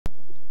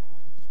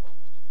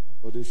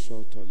Somebody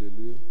shout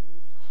hallelujah.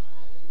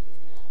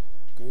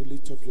 Can you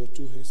lift up your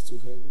two hands to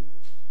heaven?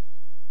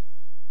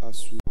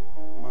 As we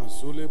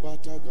Mazole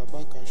bata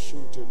gabaka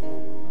shunte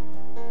limama.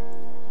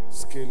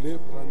 Skele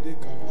brande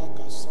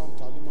kabaka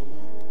santa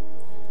limama.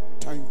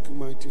 Thank you,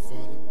 mighty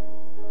Father.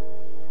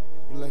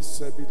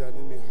 Blessed be thy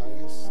name in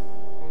highest.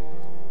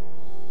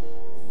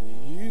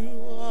 You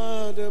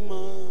are the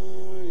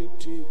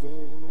mighty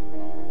God,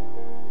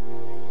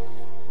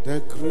 the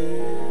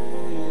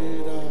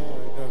great I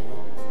am,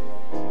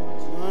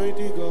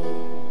 mighty God.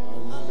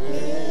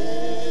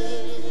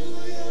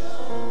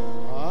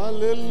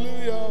 Hallelujah.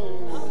 Hallelujah.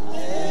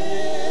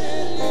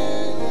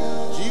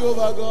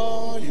 Jehovah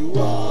God, you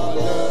are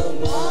the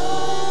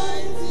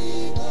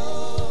mighty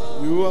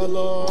God. You are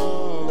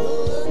Lord,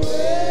 the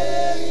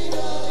great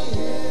I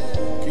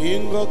am,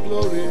 King of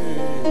glory.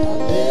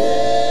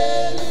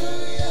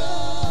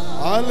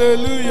 Hallelujah.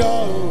 Hallelujah.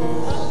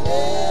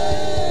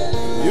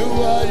 You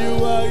are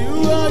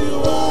the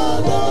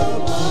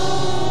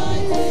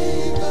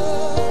mighty God.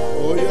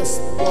 Oh yes,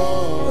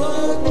 Lord.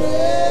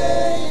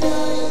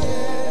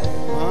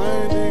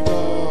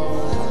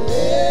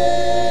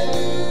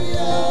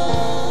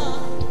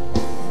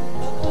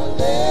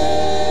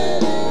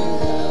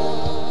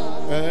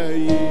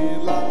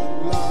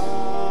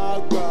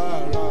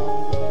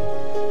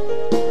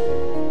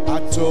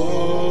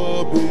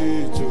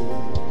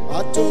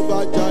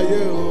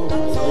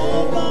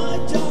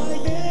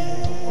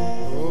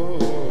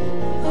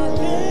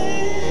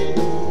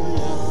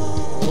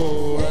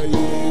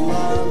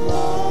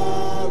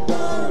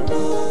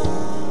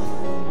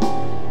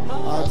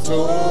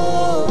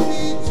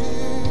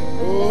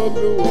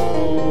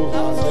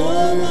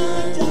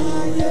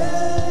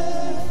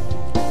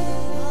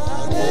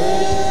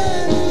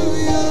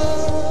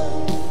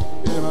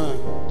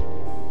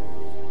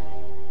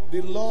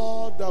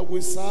 We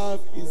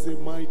serve is a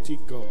mighty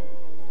God.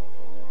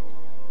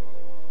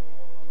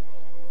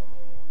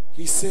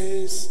 He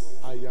says,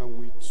 I am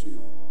with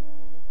you.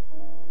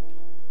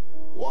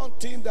 One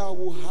thing that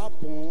will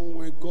happen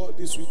when God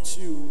is with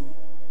you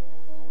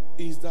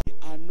is that you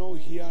are not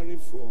hearing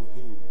from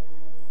him.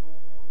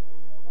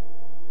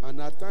 And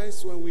at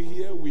times when we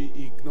hear, we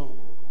ignore.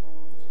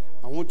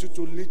 I want you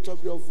to lift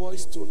up your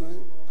voice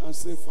tonight and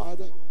say,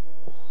 Father,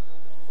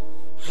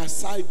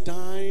 as I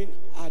dine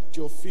at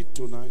your feet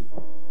tonight,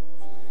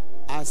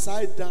 as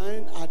I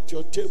dine at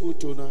your table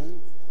tonight,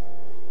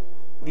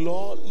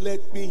 Lord,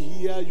 let me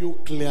hear you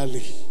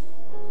clearly.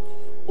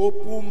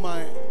 Open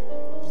my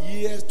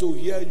ears to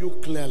hear you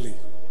clearly.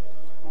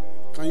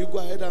 Can you go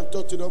ahead and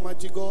talk to the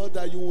Almighty God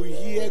that you will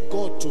hear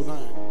God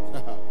tonight?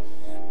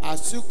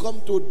 As you come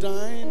to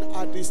dine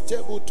at this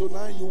table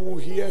tonight, you will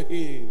hear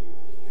him.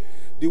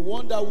 The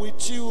one that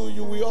with you,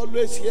 you will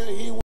always hear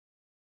him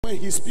when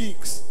he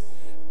speaks.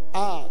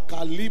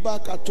 Kaliba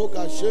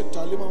katoga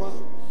shentalimama.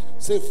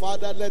 Say,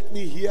 Father, let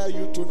me hear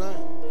you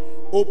tonight.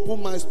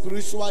 Open my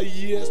spiritual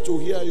ears to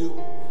hear you.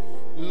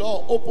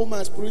 Lord, open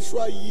my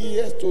spiritual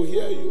ears to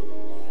hear you.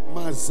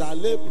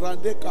 Mazale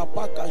brande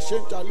kapaka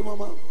shentali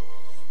mama.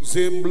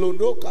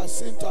 Zemblondo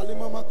kasentali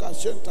mama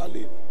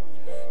kashentali.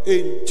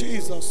 In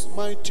Jesus'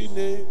 mighty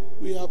name,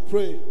 we are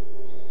praying.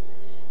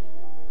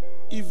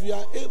 If you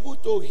are able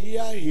to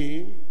hear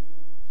him,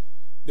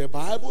 the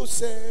Bible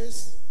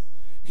says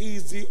he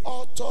is the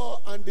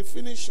author and the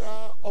finisher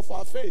of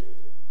our faith.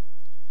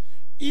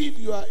 If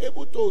you are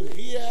able to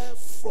hear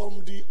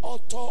from the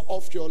author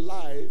of your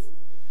life,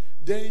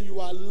 then you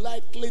are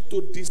likely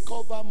to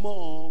discover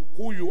more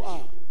who you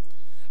are.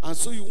 And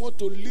so you want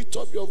to lift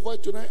up your voice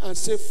tonight and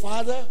say,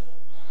 Father,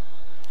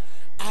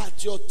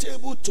 at your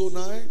table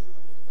tonight,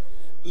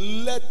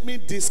 let me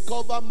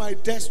discover my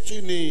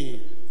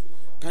destiny.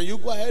 Can you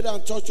go ahead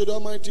and talk to the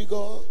Almighty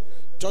God?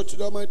 Talk to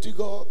the Almighty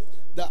God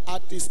that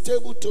at this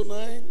table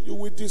tonight, you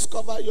will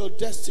discover your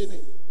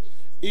destiny.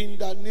 In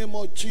the name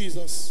of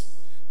Jesus.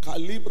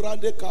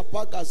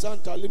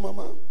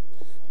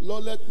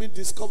 Lord, let me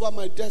discover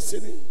my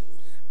destiny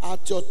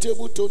at your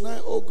table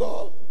tonight, oh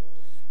God.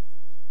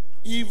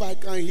 If I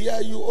can hear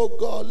you, oh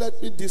God,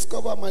 let me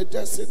discover my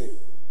destiny.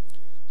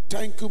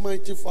 Thank you,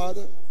 mighty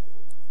Father.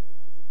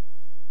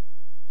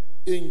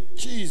 In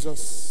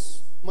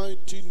Jesus'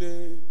 mighty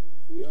name,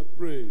 we are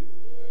praying.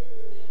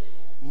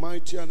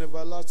 Mighty and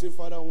everlasting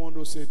Father, I want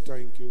to say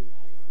thank you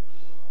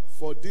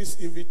for this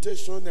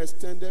invitation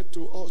extended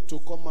to us to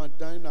come and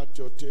dine at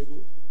your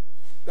table.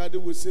 Daddy,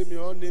 we say, may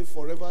your name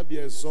forever be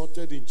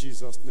exalted in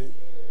Jesus' name.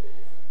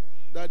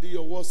 Daddy,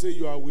 your word say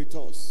you are with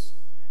us.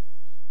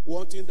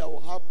 One thing that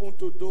will happen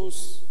to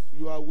those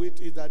you are with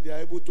is that they are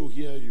able to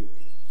hear you.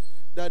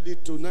 Daddy,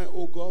 tonight,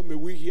 oh God, may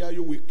we hear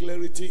you with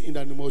clarity in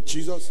the name of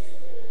Jesus.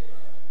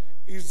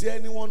 Is there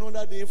anyone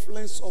under the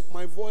influence of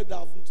my voice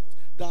that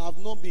have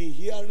not been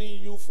hearing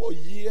you for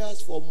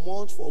years, for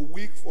months, for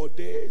weeks, for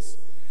days?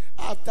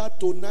 After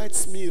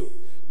tonight's meal,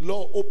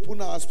 Lord, open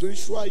our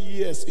spiritual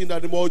ears in the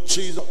name of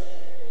Jesus.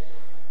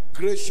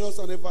 Gracious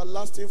and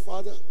everlasting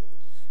Father,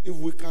 if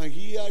we can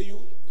hear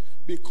you,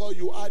 because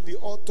you are the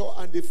author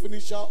and the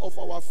finisher of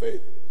our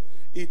faith,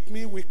 It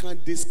means we can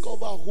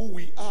discover who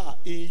we are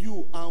in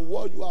you and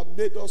what you have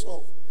made us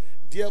of.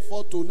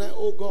 Therefore, tonight,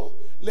 oh God,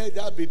 let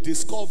there be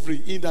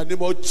discovery in the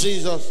name of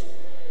Jesus.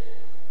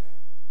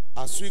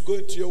 As we go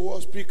into your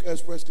word, speak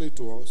expressly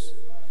to us.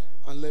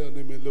 And let your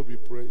name alone be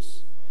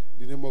praised.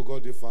 In the name of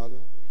God the Father,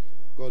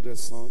 God the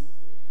Son,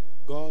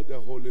 God the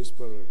Holy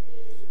Spirit.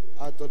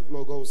 I thought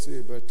God would say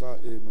a better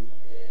amen.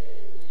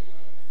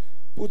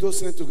 Put those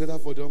hands together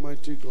for the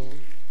Almighty God.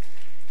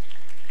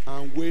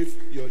 And wave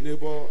your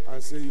neighbor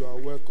and say you are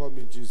welcome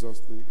in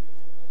Jesus' name.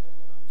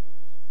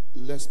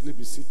 Let's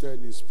be seated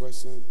in his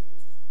presence.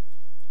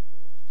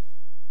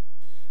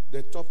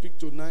 The topic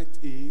tonight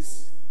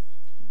is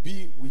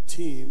be with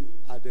him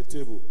at the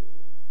table.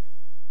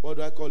 What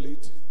do I call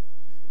it?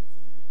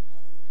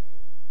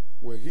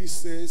 When he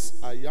says,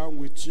 I am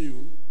with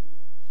you,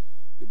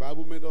 the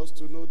Bible made us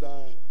to know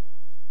that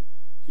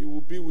he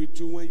will be with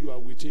you when you are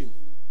with him.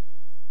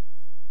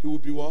 He will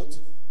be what?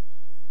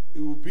 He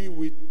will be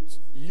with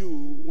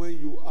you when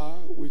you are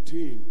with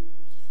him.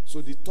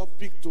 So the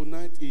topic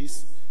tonight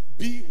is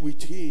be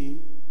with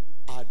him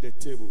at the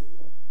table.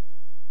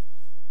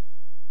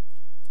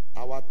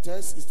 Our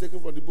text is taken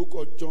from the book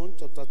of John,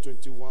 chapter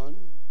 21.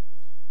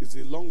 It's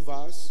a long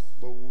verse,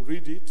 but we'll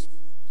read it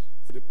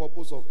for the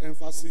purpose of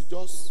emphasis,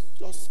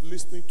 just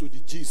listening to the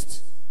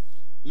gist.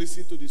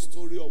 Listen to the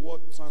story of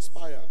what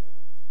transpired.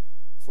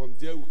 From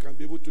there, we can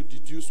be able to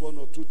deduce one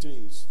or two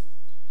things.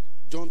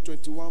 John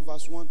 21,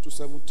 verse 1 to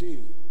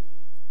 17.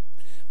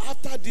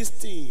 After these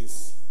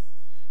things,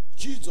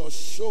 Jesus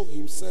showed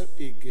himself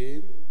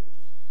again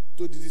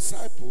to the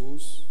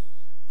disciples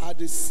at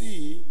the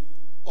Sea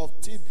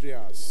of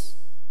Tiberias.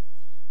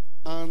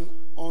 And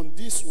on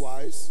this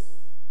wise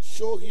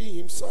showed he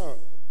himself.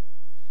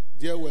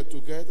 There were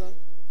together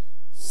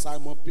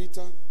Simon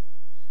Peter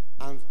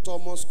and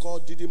Thomas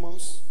called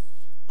Didymus,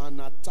 and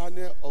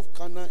Nathanael of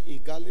Cana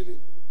in Galilee,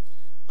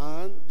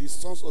 and the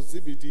sons of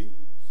Zebedee,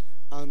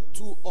 and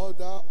two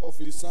other of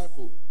his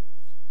disciples.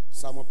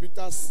 Simon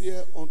Peter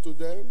said unto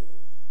them,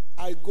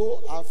 I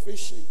go a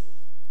fishing.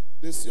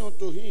 They say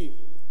unto him,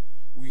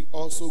 we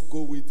also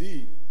go with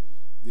thee.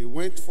 They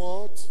went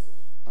forth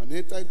and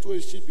entered into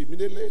a ship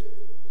immediately,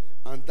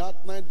 and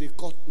that night they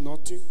caught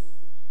nothing.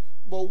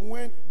 But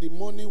when the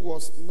morning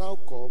was now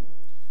come,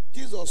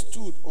 Jesus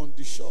stood on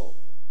the shore,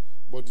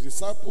 but the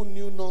disciples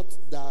knew not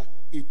that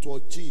it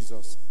was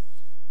Jesus.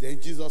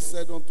 Then Jesus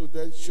said unto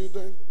them,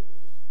 children,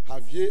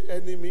 have ye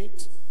any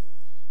meat?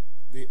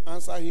 They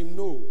answered him,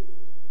 no.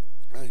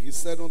 And he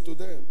said unto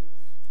them,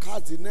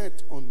 cast the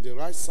net on the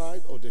right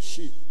side of the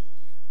ship,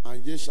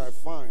 and ye shall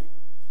find.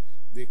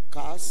 They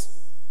cast,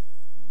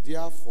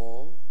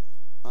 therefore,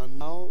 and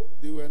now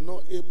they were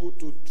not able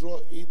to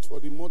draw it for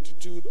the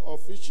multitude of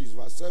fishes.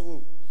 Verse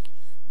 7.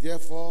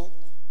 Therefore,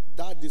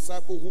 that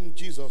disciple whom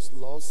Jesus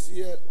loved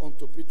said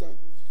unto Peter,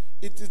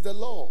 it is the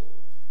Lord.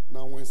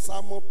 Now when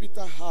Simon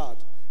Peter heard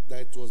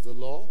that it was the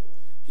Lord,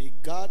 he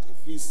girded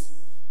his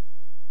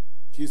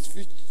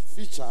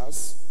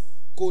features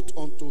coat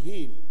unto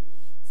him,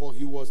 for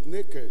he was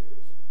naked,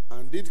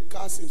 and did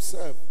cast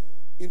himself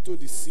into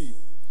the sea.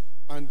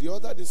 And the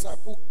other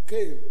disciple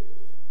came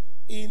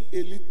in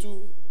a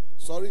little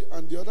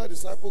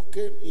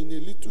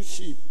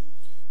ship,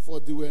 for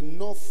they were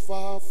not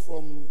far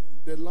from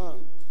the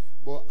land,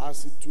 but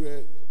as it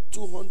were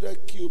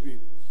 200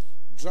 cubits,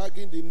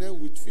 dragging the net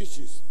with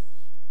fishes.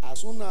 As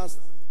soon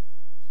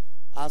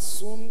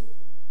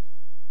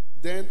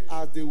then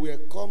as they were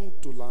come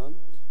to land,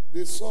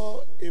 they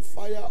saw a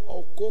fire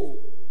of coal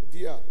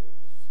there,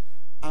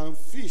 and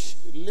fish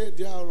laid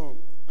thereon,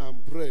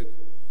 and bread.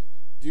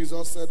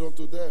 Jesus said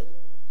unto them,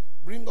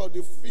 bring out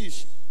the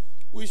fish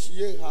which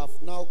ye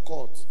have now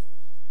caught.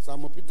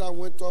 Simon Peter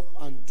went up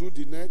and drew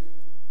the net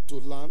to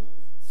land,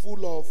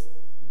 full of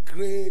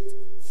great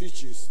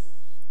fishes,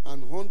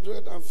 and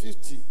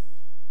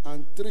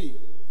 153.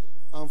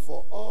 And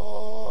for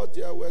all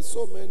there were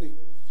so many,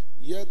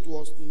 yet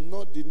was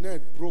not the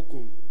net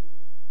broken.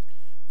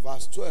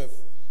 Verse 12.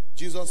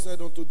 Jesus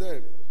said unto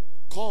them,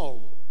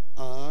 come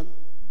and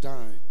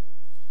dine.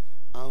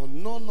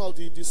 And none of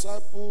the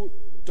disciples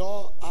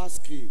dared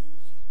ask him,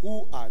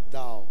 who art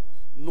thou?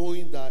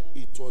 Knowing that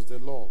it was the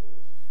Lord.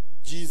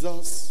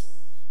 Jesus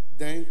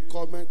then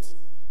cometh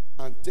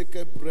and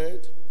taketh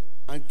bread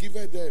and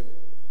giveth them,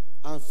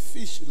 and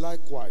fish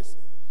likewise.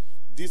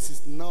 This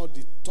is now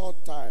the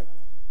third time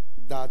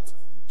that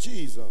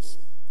Jesus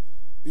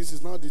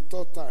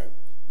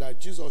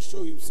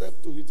showed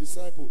himself to his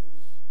disciples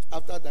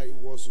after that he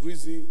was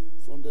risen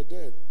from the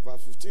dead.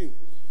 Verse 15.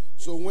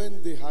 So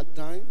when they had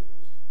dined,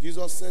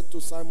 Jesus said to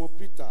Simon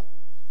Peter,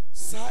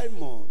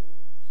 Simon,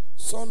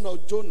 son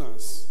of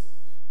Jonas,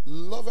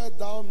 lovest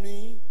thou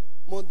me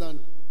more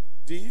than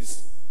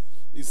this?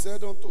 He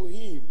said unto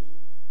him,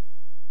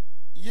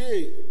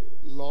 yea,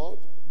 Lord,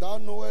 thou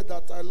knowest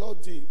that I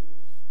love thee.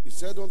 He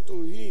said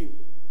unto him,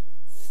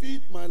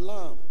 feed my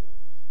lamb.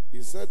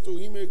 He said to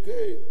him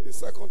again the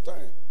second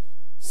time,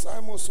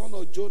 Simon, son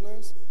of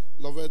Jonas,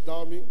 lovest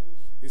thou me?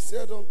 He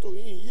said unto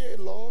him, yea,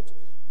 Lord,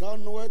 thou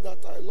knowest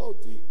that I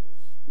love thee.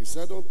 He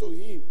said unto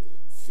him,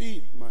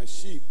 feed my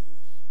sheep.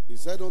 He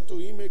said unto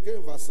him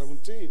again, verse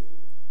 17,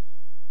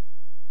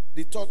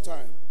 the third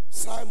time,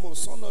 Simon,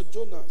 son of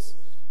Jonas,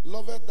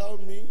 lovest thou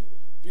me?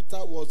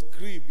 Peter was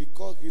grieved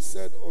because he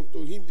said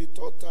unto him the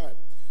third time,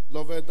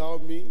 lovest thou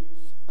me?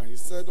 And he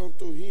said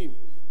unto him,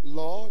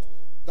 Lord,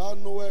 thou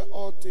knowest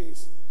all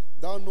things.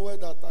 Thou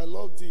knowest that I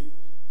love thee.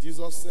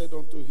 Jesus said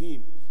unto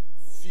him,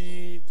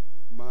 feed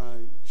my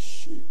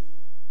sheep.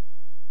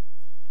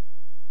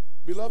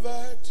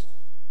 Beloved,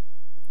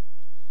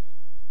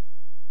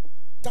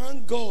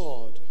 thank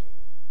God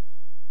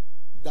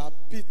that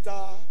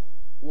Peter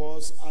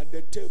was at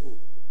the table.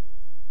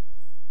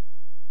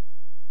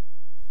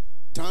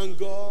 Thank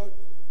God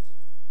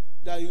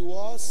that he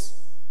was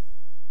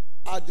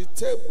at the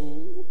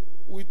table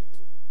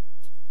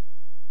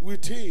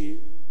with him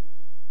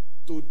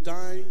to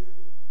dine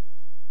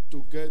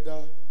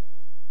together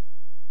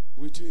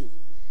with him.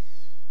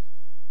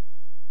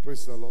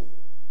 Praise the Lord.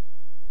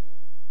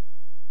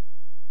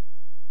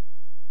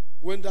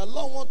 When the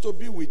Lord wants to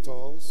be with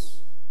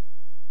us,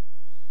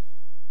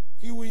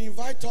 he will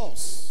invite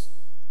us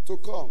to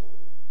come.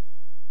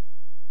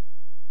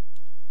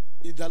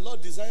 If the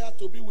Lord desires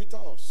to be with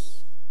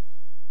us,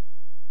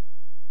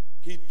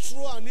 he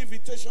threw an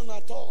invitation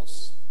at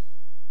us.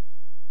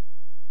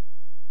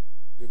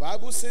 The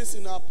Bible says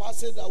in our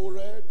passage that we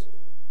read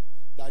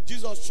that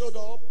Jesus showed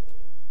up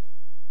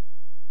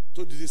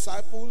to the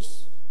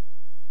disciples,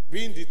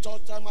 being the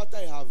third time after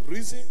he had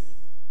risen,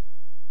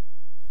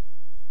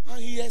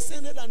 and he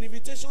extended an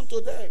invitation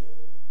to them.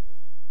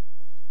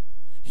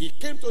 He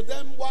came to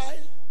them, why?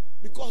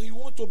 Because he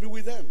wanted to be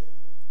with them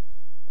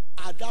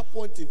at that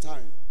point in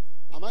time.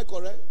 Am I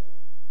correct?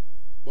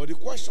 But the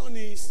question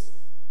is,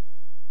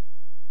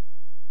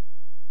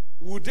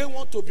 would they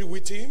want to be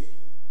with him?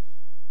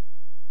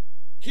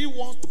 He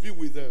wants to be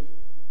with them.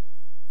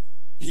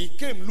 He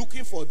came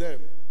looking for them,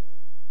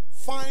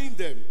 find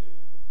them.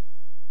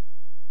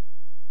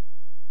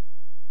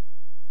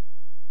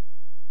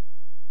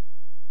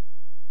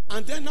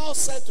 And then now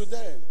said to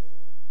them,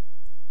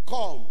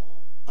 come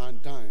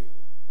and dine.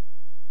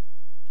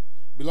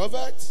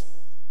 Beloved,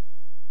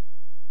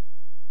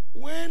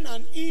 when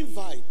an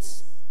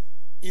invite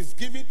is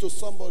given to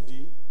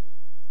somebody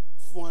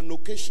for an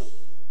occasion,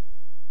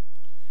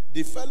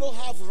 the fellow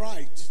have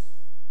right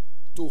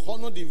to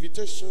honor the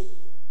invitation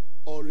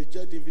or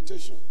reject the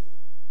invitation.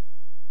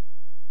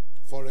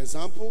 For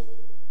example,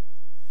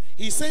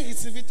 he sent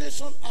his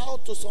invitation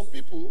out to some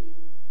people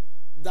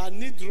that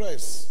need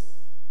rest,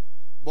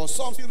 but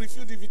some still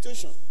refuse the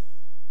invitation.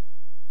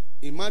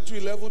 In Matthew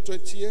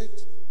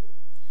 11:28,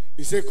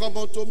 he said, come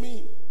unto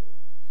me,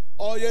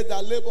 all ye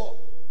that labor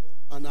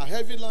and are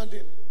heavy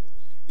laden.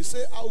 He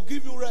said, I will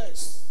give you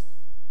rest.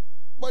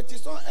 But it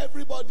is not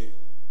everybody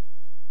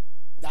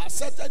that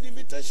accepted the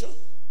invitation.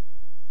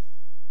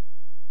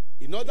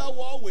 In other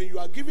words, when you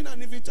are given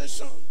an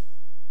invitation,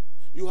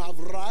 you have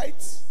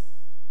rights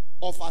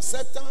of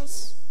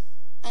acceptance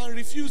and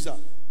refusal.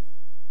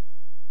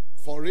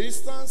 For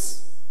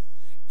instance,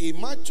 in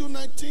Matthew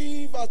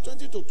 19, verse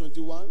 20 to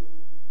 21,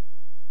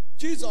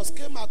 Jesus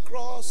came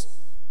across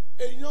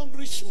a young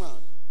rich man.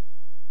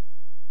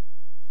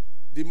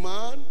 The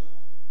man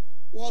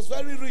was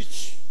very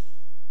rich,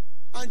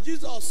 and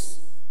Jesus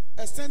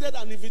extended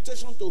an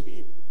invitation to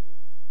him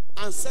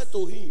and said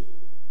to him,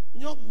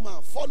 young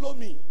man, follow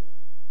me.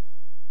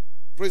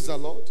 Praise the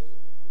Lord.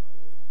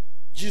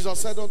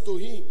 Jesus said unto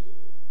him,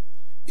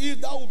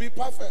 if thou will be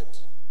perfect,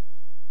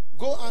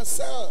 go and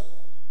sell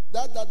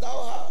that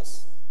thou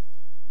hast,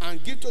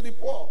 and give to the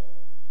poor,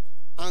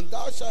 and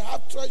thou shalt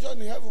have treasure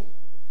in heaven,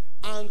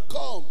 and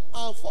come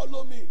and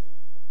follow me.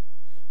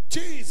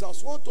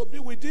 Jesus wanted to be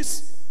with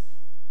this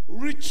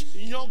rich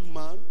young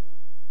man,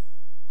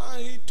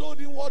 and he told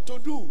him what to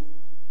do.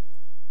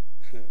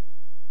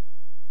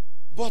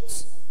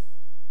 But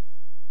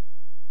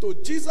to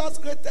Jesus'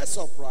 greatest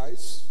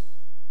surprise,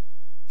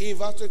 in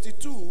verse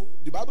 22,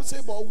 the Bible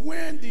says, but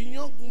when the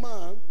young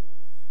man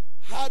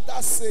heard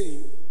that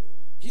saying,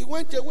 he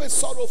went away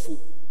sorrowful,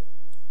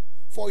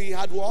 for he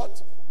had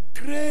what?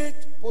 Great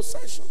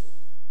possession.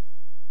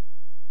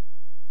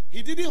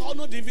 He didn't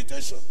honor the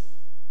invitation.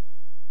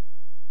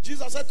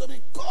 Jesus said to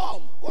me,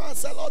 come, go and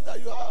sell all that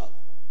you have.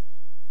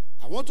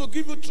 I want to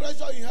give you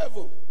treasure in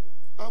heaven,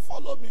 and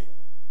follow me.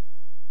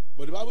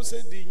 But the Bible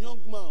said the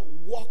young man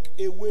walked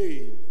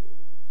away.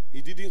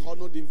 He didn't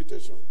honor the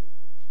invitation.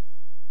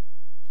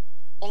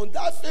 On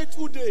that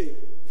fateful day,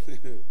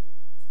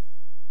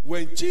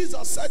 when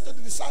Jesus said to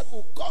the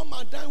disciple, come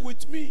and dine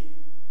with me,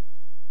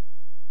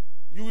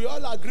 you will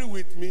all agree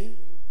with me.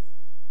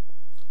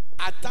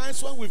 At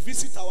times when we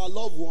visit our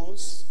loved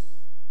ones,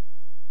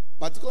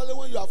 particularly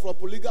when you are from a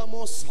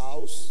polygamous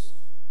house,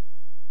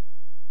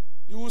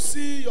 you will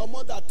see your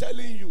mother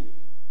telling you,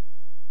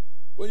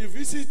 when you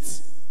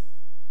visit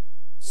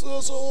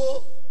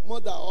so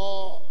mother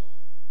or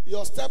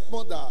your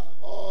stepmother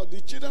or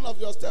the children of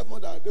your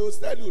stepmother, they will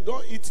tell you,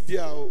 don't eat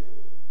there.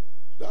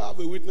 They have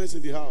a witness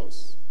in the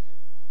house.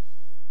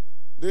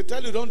 They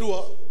tell you, don't do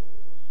what?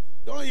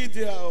 Don't eat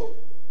there.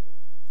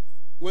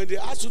 When they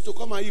ask you to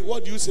come and eat,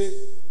 what do you say?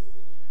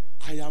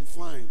 I am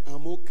fine.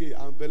 I'm okay.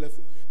 I'm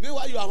bellyful.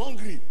 Meanwhile, you are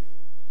hungry.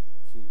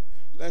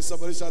 Let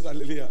somebody shout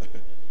hallelujah.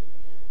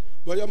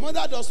 But your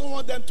mother doesn't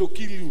want them to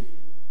kill you.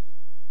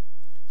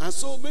 And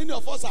so many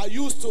of us are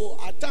used to,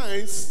 at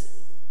times,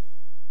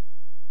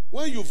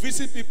 when you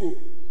visit people,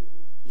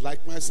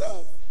 like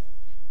myself,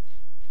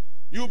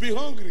 you'll be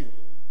hungry.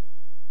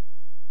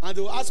 And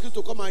they'll ask you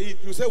to come and eat.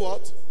 You say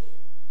what?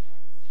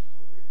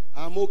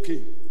 I'm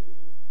okay.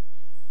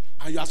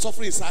 And you are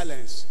suffering in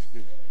silence.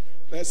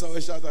 Let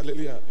somebody shout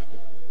hallelujah.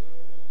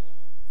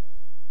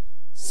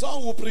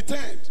 Some will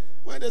pretend.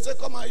 When they say,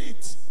 come and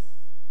eat,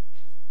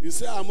 you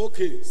say, I'm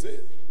okay. Say,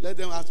 let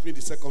them ask me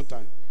the second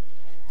time.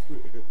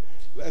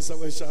 Let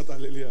somebody shout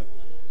hallelujah.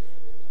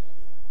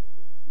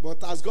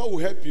 But as God will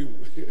help you,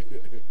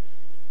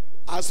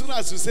 as soon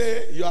as you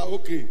say you are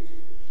okay,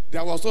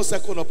 there was no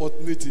second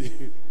opportunity.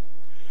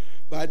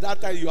 By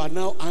that time, you are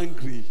now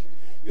angry.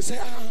 You say,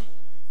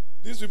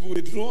 these people,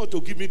 they don't want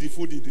to give me the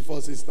food in the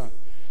first instance.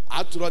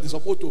 After all, they're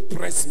supposed to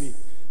press me.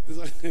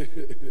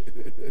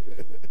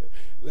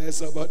 Let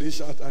somebody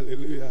shout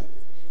hallelujah.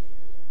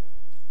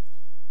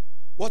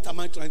 What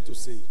am I trying to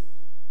say?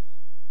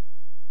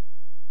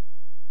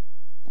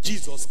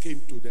 Jesus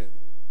came to them.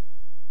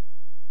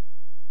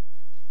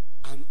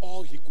 And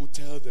all he could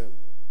tell them,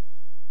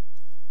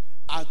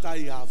 after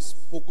he has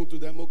spoken to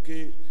them,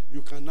 okay,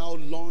 you can now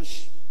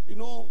launch. You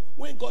know,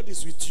 when God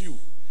is with you,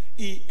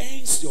 he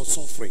ends your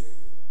suffering.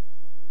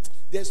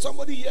 There's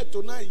somebody here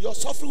tonight, your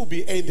suffering will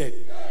be ended.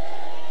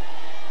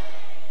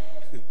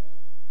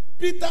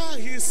 Peter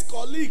and his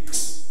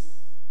colleagues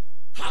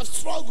have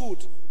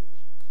struggled.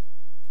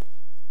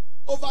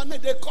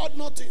 Overnight, they caught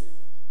nothing.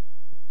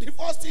 The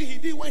first thing he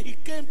did when he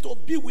came to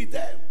be with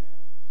them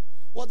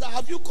was that,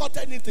 have you caught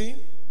anything?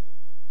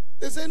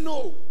 They said,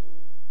 no.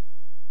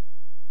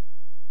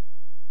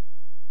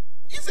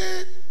 He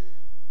said,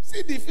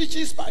 see the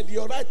fishes by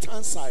your right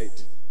hand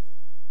side.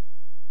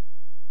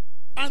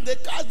 And they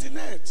cast the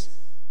net.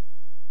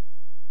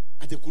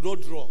 And they could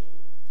not draw.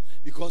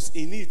 Because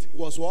in it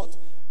was what?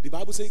 The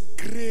Bible says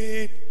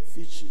great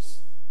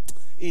fishes.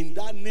 In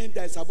that name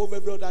that is above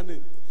every other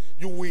name.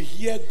 You will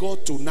hear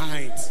God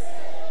tonight.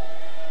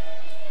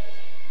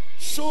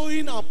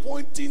 Showing and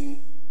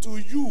pointing to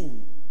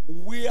you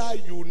where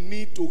you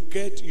need to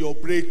get your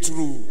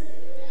breakthrough.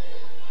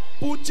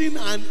 Putting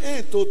an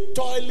end to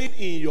toiling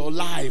in your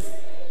life.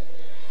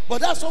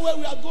 But that's not where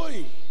we are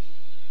going.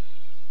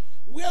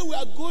 Where we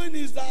are going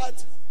is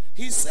that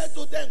he said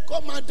to them,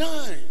 come and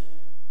dine.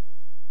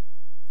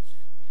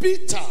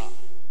 Peter,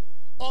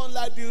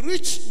 unlike the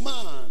rich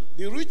man,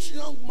 the rich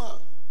young man,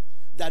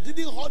 that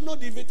didn't honor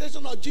the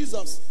invitation of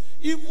Jesus,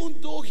 even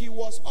though he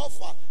was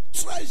offered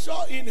treasure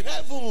in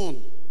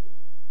heaven,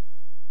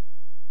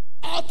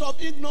 out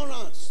of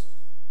ignorance.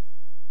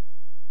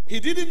 He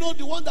didn't know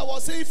the one that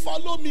was saying,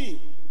 follow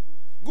me.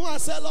 Go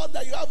and sell all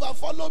that you have and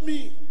follow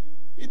me.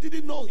 He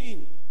didn't know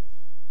him.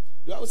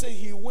 The Bible says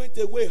he went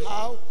away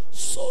how?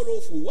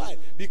 Sorrowful. Why?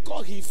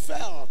 Because he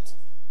felt.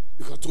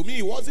 Because to me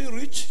he wasn't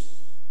rich.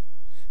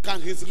 Can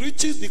his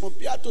riches be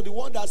compared to the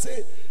one that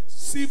said,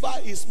 silver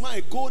is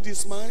mine, gold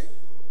is mine?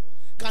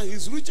 Can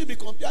his riches be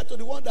compared to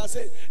the one that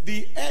said,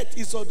 the earth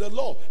is of the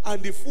Lord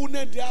and the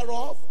fullness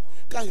thereof?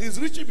 Can his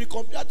riches be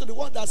compared to the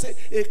one that said,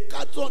 a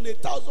cattle on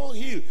 1,000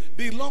 hills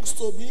belongs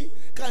to me?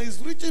 Can his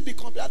riches be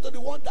compared to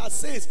the one that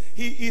says,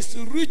 he is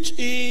rich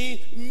in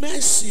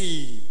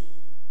mercy?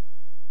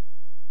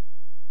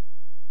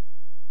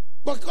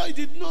 Because he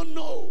did not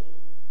know,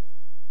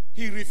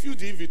 he refused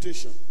the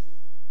invitation.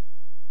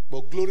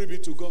 But glory be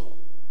to God.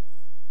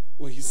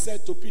 When he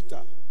said to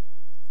Peter,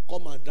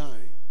 come and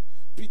dine,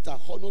 Peter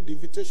honored the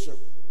invitation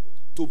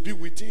to be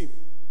with him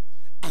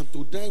and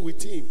to dine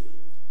with him.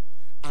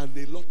 And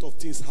a lot of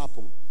things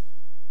happened.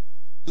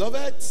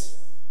 Beloved,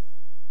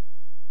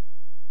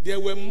 there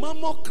were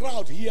mammoth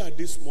crowd here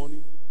this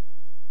morning.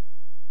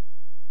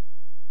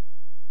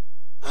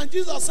 And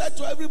Jesus said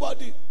to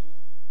everybody,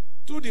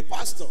 through the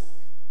pastor,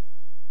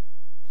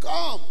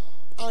 come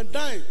and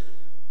dine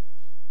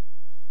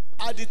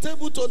at the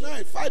table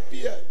tonight, 5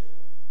 p.m.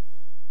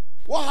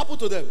 What happened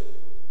to them?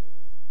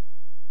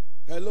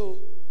 Hello?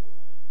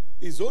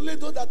 It's only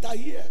those that are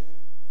here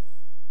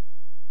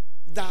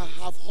that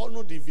have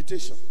honored the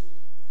invitation.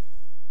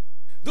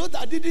 Those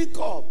that didn't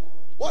come,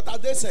 what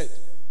have they said?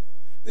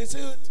 They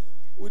said,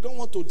 we don't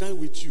want to dine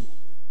with you.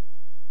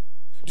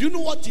 Do you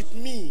know what it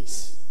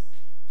means?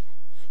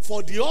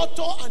 For the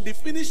author and the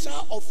finisher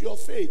of your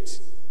faith,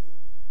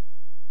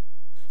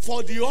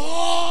 for the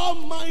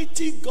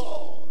Almighty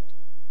God,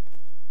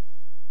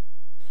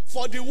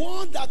 for the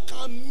one that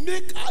can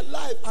make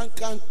alive and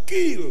can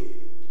kill,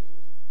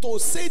 to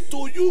say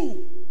to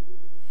you,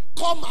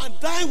 come and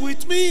dine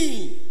with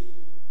me.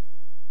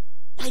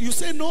 And you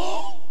say,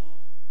 no,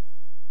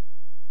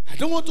 I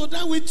don't want to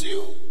dine with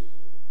you.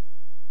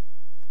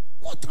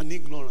 What an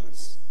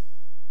ignorance.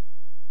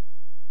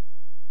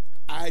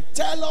 I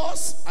tell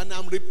us, and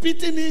I'm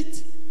repeating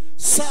it,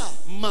 sir,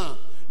 ma,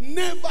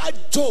 never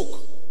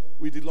joke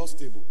with the Lord's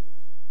table.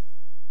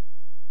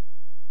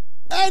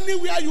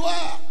 Anywhere you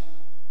are,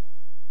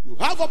 You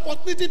have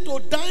opportunity to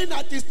dine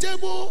at his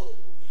table.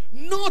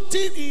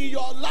 Nothing in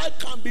your life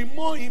can be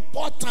more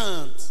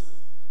important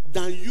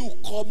than you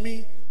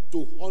coming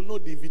to honor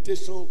the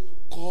invitation.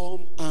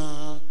 Come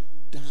and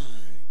dine.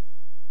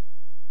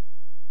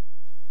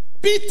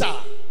 Peter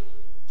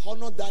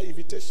honored that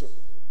invitation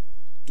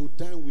to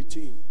dine with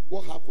him.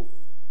 What happened?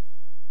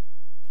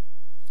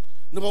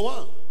 Number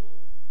one,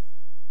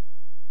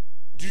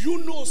 do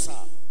you know, sir,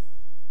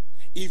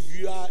 if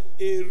you are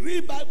a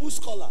real Bible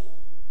scholar,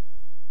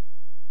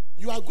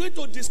 you are going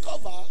to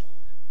discover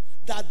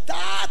that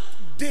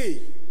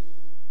day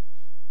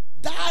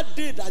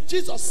that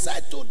Jesus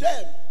said to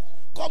them,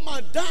 come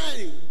and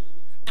dine,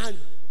 and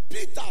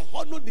Peter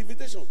honored the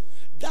invitation,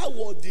 that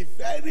was the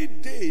very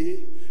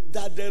day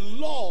that the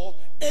law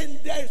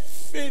ended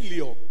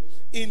failure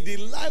in the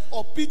life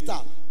of Peter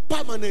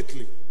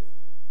permanently.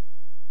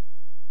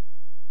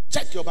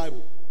 Check your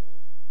Bible.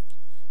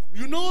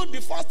 You know, the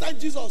first time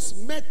Jesus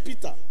met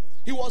Peter,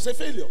 he was a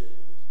failure.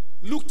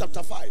 Luke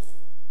chapter 5.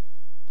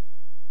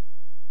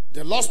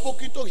 The Lord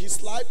spoke into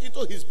his life,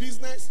 into his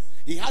business.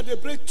 He had a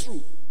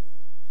breakthrough.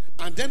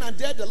 And then and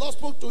there, the Lord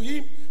spoke to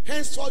him,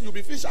 henceforth you'll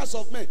be fishers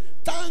of men.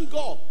 Thank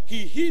God, he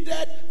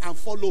heeded and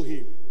followed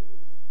him.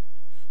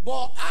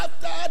 But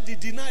after the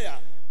denial,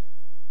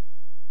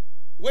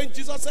 when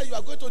Jesus said, you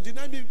are going to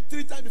deny me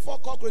 3 times before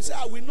cockroach, he said,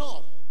 I will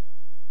not.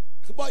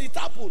 But it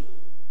happened.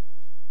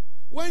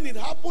 When it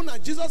happened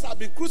and Jesus had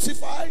been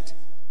crucified,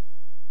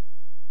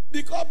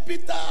 because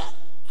Peter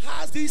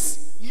has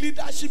this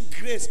leadership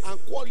grace and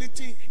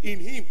quality in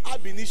him,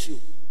 ab initio,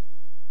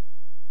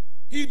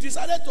 he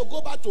decided to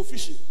go back to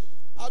fishing.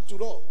 After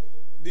all,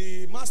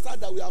 the master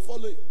that we are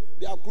following,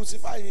 they have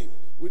crucified him.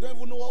 We don't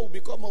even know what will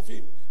become of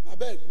him. I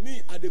beg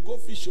me, I they go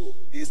fish.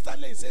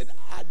 Instantly he said,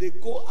 I they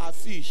go a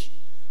fish.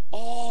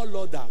 All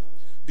other,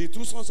 the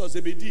 2 sons of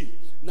Zebedee,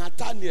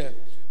 Nathaniel,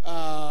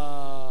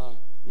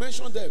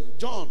 mention them,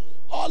 John,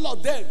 all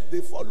of them, they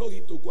follow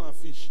him to go and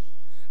fish.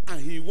 And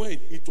he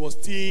went, it was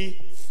still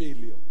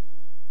failure.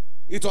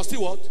 It was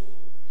still what?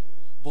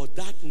 But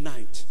that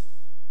night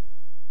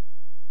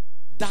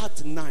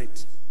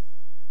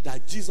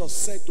that Jesus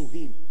said to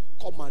him,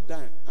 come and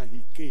dine, and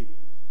he came.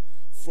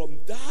 From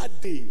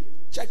that day,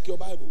 check your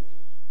Bible.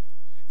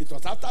 It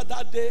was after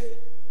that day,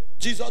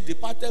 Jesus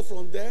departed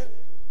from there.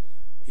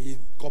 He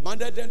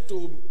commanded them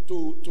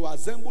to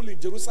assemble in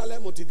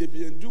Jerusalem until they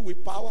be endued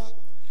with power.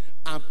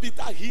 And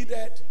Peter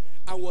heeded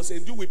and was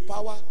endued with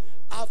power.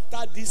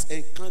 After this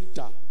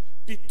encounter,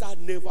 Peter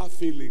never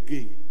failed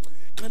again.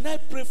 Can I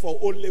pray for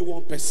only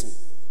one person?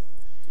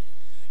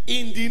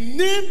 In the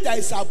name that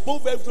is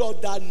above every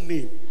other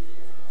name,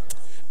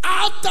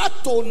 after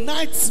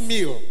tonight's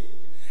meal,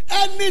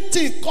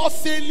 anything called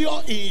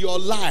failure in your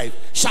life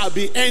shall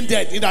be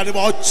ended in the name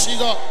of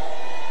Jesus.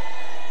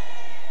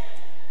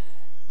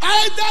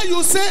 Either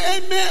you say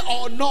amen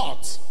or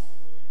not.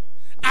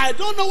 I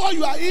don't know what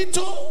you are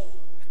into.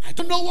 I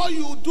don't know what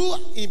you do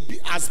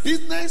as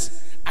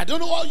business. I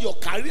don't know what your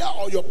career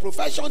or your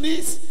profession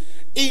is.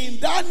 In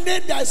that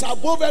name that is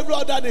above every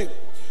other name,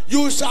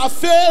 you shall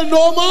fail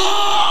no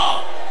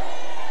more.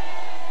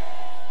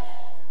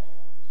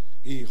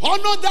 He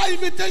honored that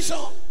invitation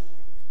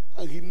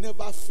and he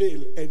never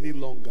failed any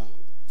longer.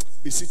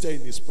 Be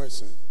seated in his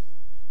presence.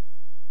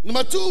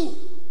 Number 2,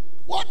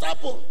 what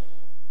happened?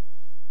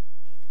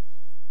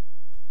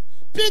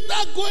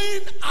 Peter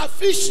going a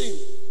fishing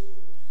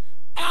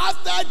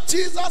after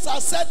Jesus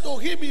had said to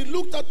him in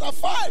Luke chapter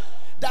 5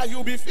 that he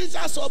will be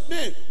fishers of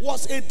men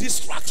was a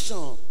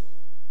distraction.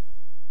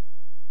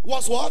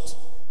 Was what?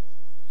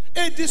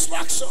 A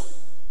distraction.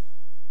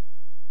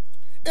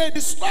 A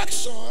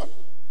distraction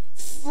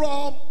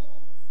from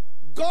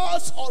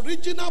God's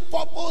original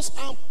purpose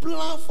and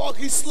plan for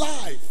his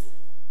life.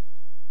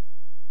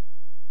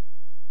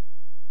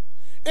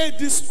 A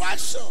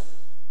distraction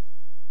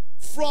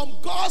from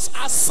God's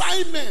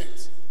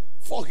assignment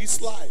for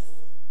his life.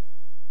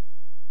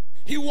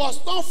 He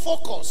was not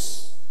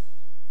focused.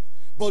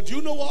 But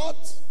you know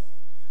what?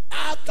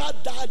 After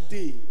that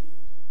day,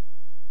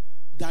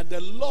 that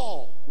the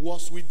Lord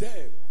was with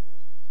them,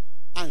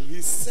 and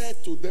he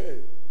said to them,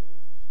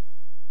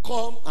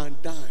 come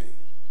and dine.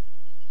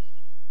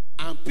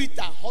 And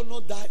Peter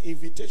honored that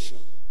invitation.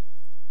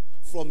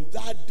 From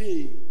that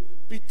day,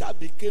 Peter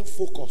became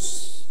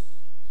focused.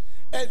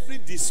 Every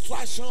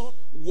distraction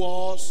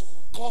was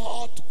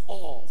cut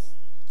off.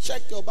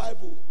 Check your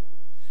Bible.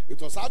 It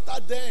was after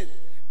then,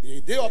 the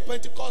day of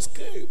Pentecost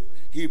came.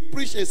 He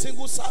preached a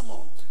single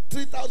sermon.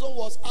 3,000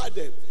 was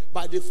added.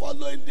 By the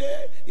following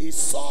day, he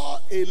saw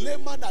a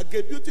layman that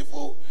gave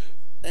beautiful,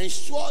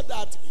 ensured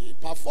that he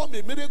performed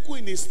a miracle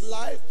in his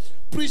life,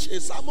 preached a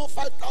sermon,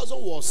 5,000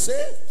 was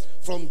saved.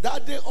 From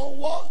that day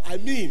onward,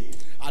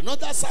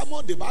 another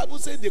sermon, the Bible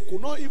says they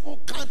could not even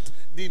count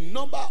the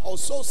number of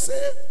souls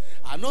saved.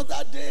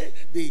 Another day,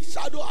 the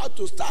shadow had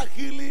to start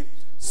healing.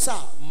 Sir,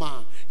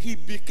 man, he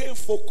became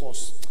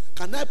focused.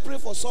 Can I pray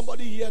for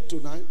somebody here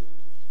tonight?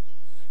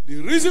 The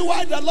reason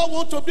why the Lord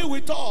wants to be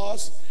with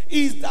us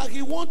is that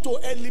he wants to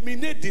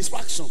eliminate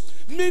distraction.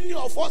 Many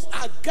of us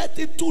are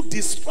getting too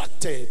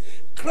distracted.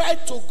 Cry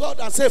to God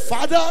and say,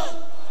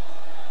 Father.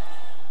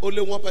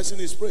 Only one person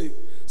is praying.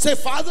 Say,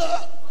 Father,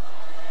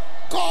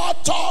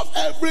 cut off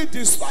every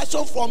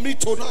distraction from me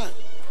tonight.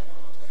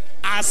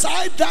 As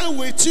I dine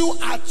with you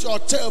at your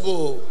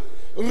table,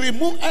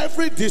 remove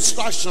every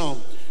distraction.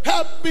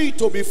 Help me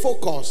to be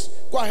focused.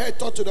 Go ahead,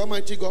 talk to the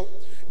Almighty God.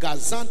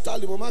 Gazanta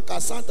limama,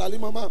 kasanta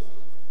limama.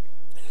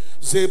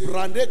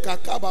 Zebrande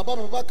kaka baba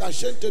baba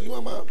kashente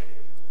limama.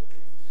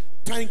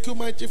 Thank you,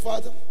 mighty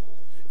Father.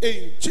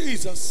 In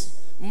Jesus'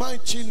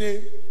 mighty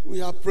name, we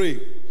have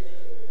prayed.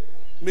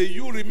 May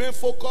you remain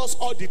focused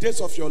all the days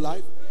of your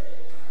life.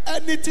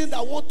 Anything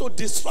that want to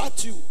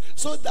distract you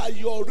so that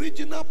your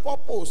original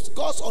purpose,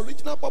 God's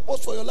original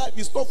purpose for your life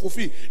is not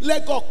fulfilled,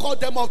 let God call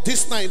them off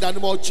this night in the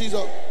name of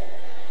Jesus.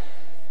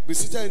 Be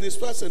seated in his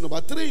presence.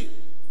 Number 3,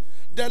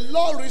 the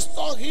Lord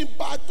restored him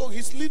back to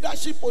his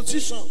leadership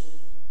position.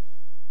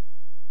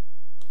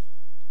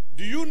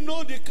 Do you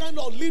know the kind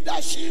of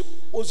leadership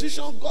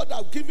position God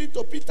has given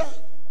to Peter?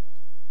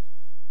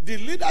 The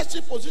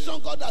leadership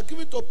position God had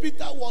given to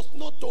Peter was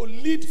not to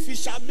lead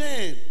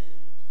fishermen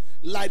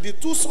like the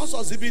 2 sons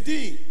of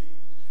Zebedee,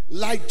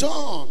 like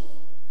John,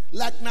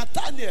 like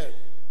Nathaniel.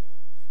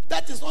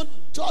 That is not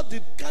just the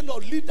kind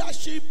of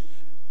leadership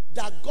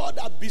that God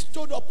had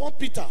bestowed upon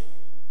Peter.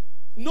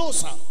 No,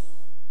 sir.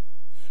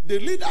 The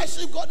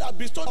leadership God had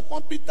bestowed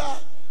upon Peter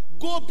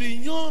go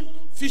beyond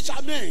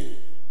fishermen.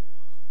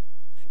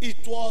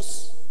 It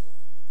was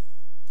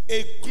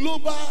a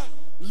global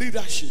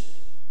leadership.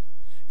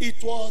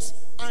 It was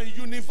a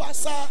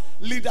universal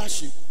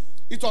leadership.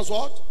 It was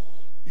what?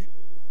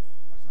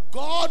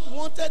 God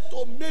wanted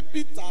to make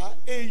Peter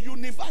a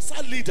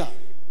universal leader.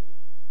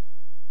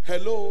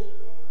 Hello?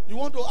 You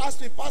want to ask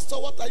me, Pastor,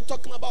 what are you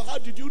talking about? How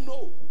did you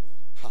know?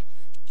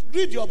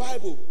 Read your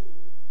Bible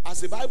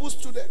as a Bible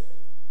student.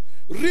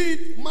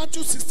 Read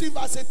Matthew 16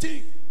 verse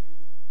 18.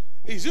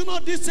 Is you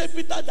not this same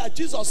Peter that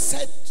Jesus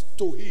said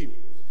to him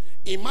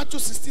in Matthew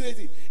 16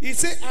 18? He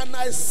said, and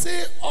I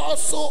say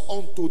also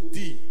unto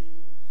thee,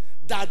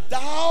 that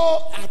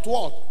thou art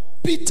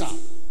what? Peter.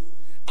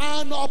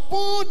 And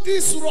upon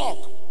this rock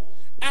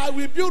I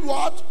will build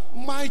what?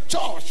 My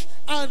church.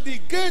 And the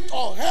gate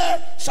of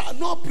hell shall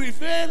not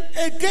prevail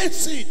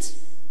against it.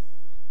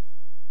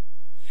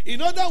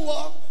 In other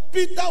words,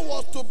 Peter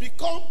was to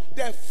become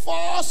the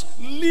first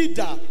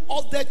leader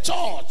of the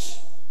church.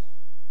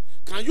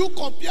 Can you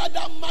compare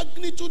that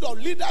magnitude of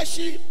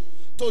leadership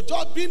to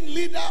just being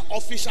leader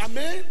of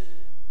fishermen?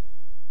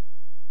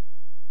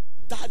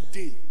 That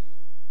day,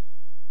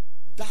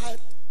 that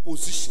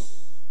position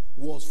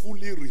was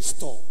fully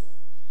restored,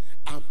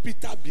 and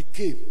Peter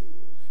became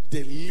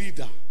the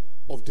leader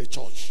of the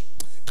church.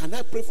 Can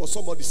I pray for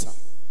somebody, sir?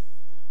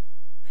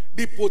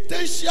 The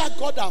potential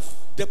God has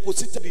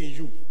deposited in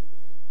you,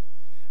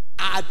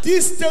 at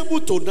this table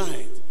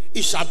tonight,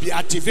 it shall be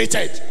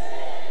activated.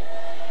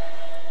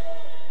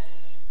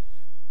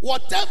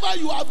 Whatever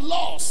you have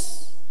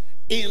lost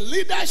in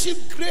leadership,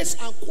 grace,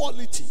 and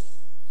quality,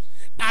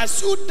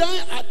 as you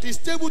dine at this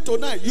table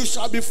tonight, you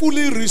shall be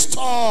fully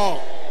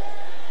restored.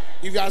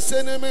 If you are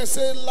saying amen,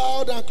 say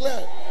loud and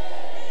clear.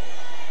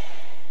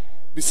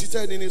 Be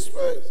seated in his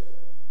praise.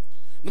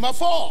 Number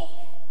 4,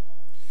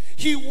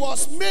 he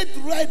was made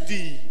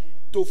ready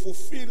to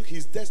fulfill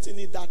his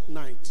destiny that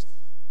night.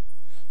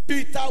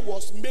 Peter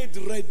was made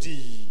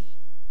ready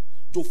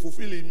to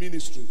fulfill his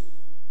ministry.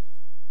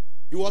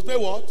 He was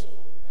made what?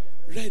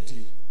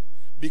 Ready.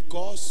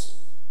 Because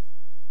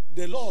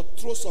the Lord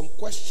threw some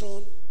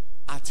question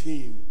at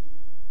him.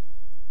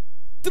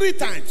 3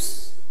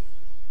 times.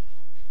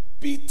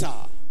 Peter,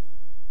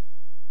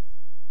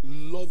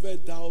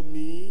 lovest thou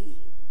me?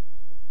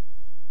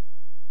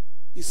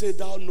 He said,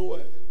 thou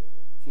knowest.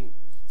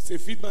 Say,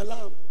 feed my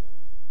lamb.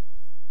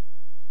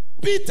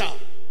 Peter,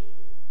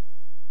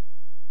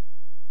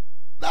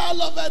 thou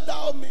lovest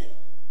thou me?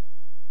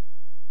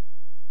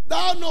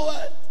 Thou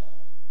knowest.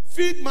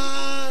 Feed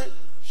my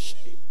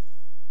sheep.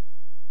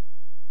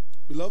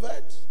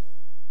 Beloved,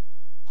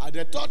 at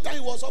the 3rd time he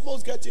was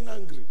almost getting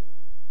angry.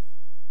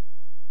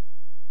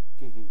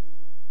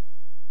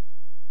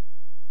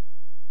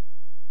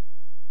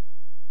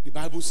 The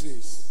Bible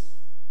says,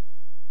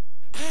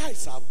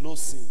 eyes have not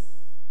seen,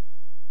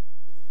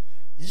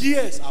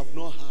 ears have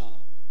not heard,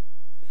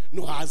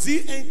 nor has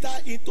he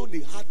entered into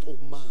the heart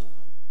of man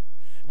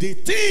the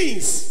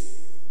things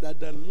that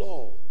the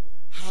Lord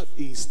have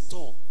in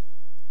store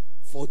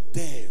for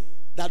them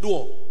that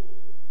what?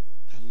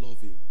 That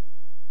love him.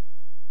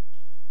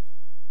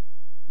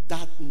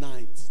 That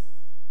night,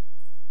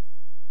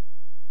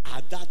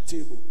 at that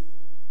table,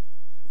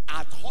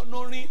 at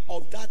honoring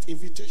of that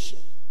invitation,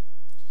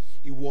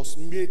 he was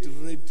made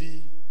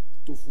ready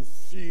to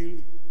fulfill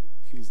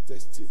his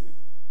destiny.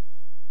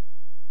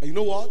 And you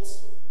know what?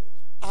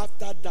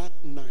 After that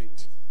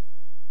night,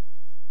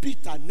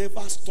 Peter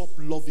never stopped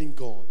loving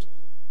God.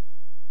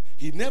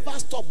 He never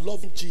stopped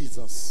loving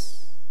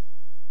Jesus.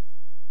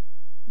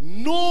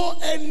 No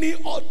any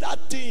other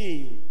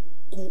thing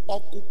could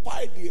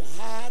occupy the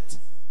heart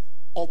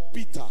of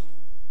Peter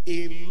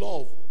in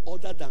love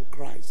other than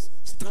Christ.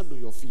 Stand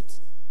on your feet.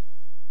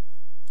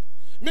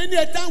 Many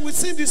a time we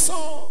sing the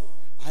song,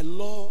 I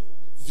love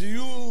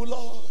you,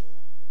 Lord.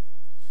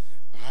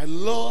 I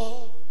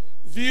love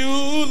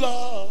you,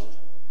 Lord.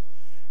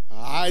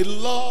 I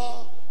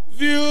love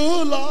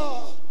you,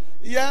 Lord.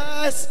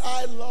 Yes,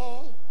 I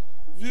love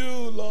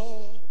you,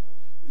 Lord.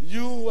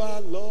 You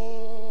are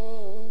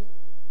Lord.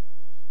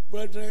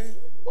 Brethren,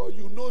 or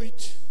you know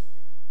it,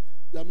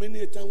 that many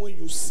a time when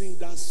you sing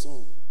that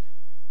song,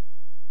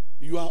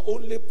 you are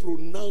only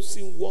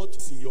pronouncing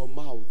what's in your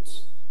mouth.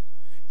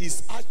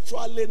 It's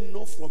actually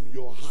not from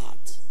your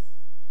heart.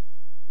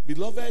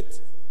 Beloved,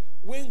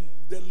 when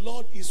the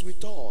Lord is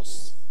with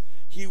us,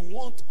 He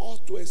wants us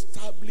to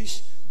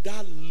establish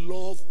that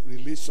love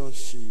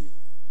relationship.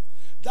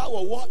 That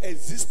was what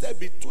existed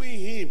between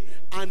Him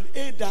and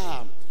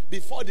Adam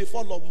before the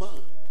fall of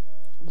man.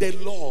 The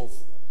love.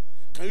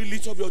 Can you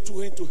lift up your two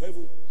hands to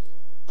heaven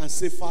and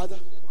say, Father,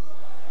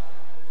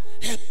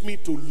 help me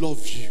to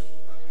love you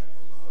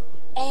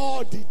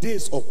all the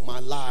days of my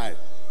life.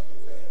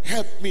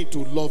 Help me to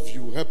love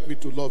you. Help me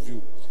to love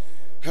you.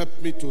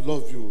 Help me to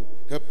love you.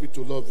 Help me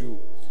to love you.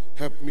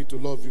 Help me to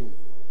love you.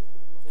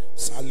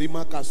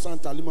 Salima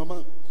kasanta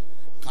limama.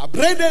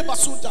 Kabrede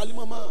basunta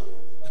limama.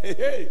 Hey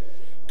hey.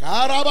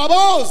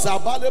 Karababo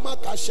zabalema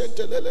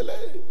kashente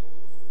lelele.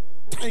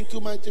 Thank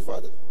you, mighty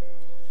Father.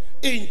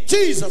 In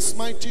Jesus'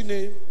 mighty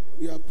name,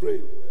 we are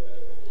praying.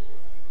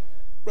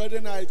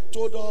 Brethren, I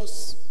told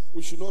us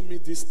we should not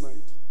meet this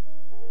night.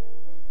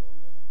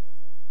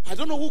 I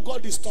don't know who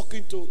God is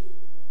talking to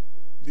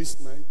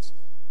this night.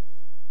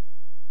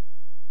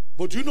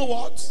 But do you know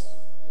what?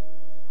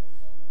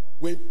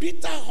 When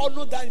Peter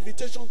honored that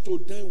invitation to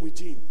dine with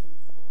him,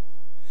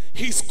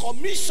 his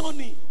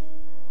commissioning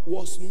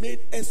was made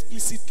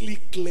explicitly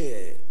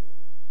clear.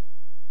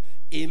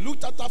 In Luke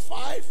chapter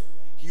 5,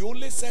 he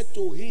only said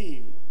to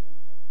him,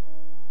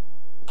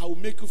 I will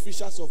make you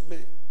fishers of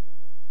men.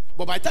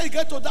 But by the time you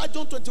get to that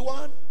John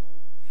 21,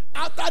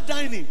 after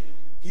dining,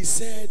 he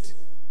said,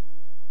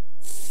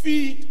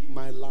 feed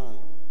my lamb.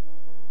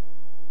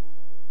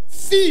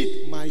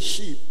 Feed my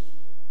sheep.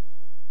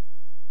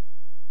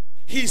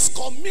 His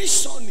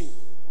commissioning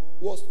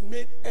was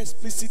made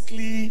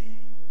explicitly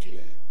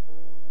clear.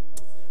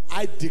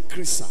 I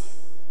decree, sir,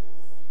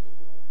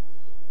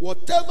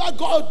 whatever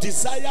God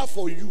desires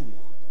for you,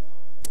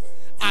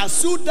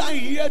 as you dine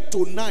here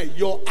tonight,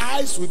 your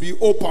eyes will be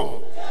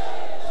open.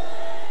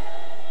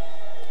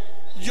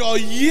 Your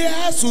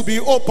ears will be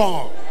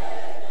open.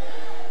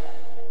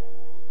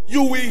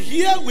 You will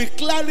hear with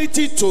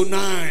clarity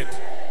tonight.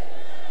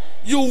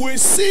 You will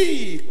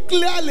see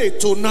clearly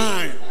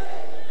tonight.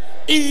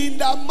 In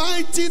the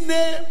mighty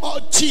name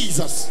of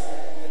Jesus.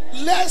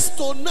 Let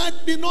tonight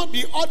not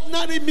be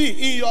ordinary me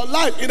in your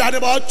life. In the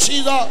name of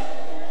Jesus.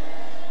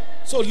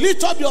 So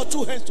lift up your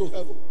two hands to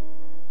heaven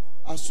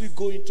as we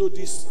go into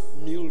this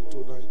meal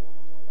tonight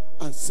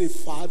and say,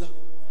 Father.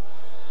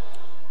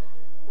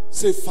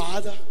 Say,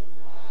 Father.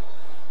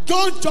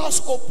 Don't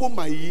just open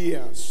my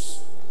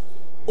ears.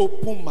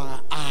 Open my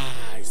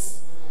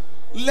eyes.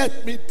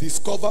 Let me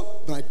discover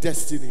my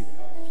destiny.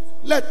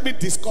 Let me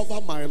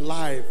discover my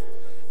life.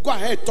 Go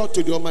ahead, talk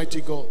to the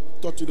Almighty God.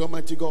 Talk to the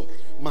Almighty God.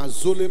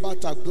 Mazoleba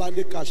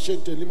taglade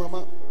kashente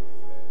limama.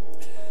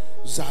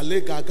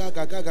 Zale gaga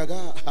gaga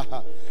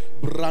gaga.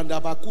 Branda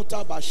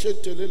bakuta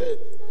bashente lele.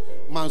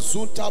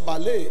 Mazunta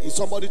bale. Is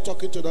somebody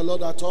talking to the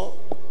Lord at all?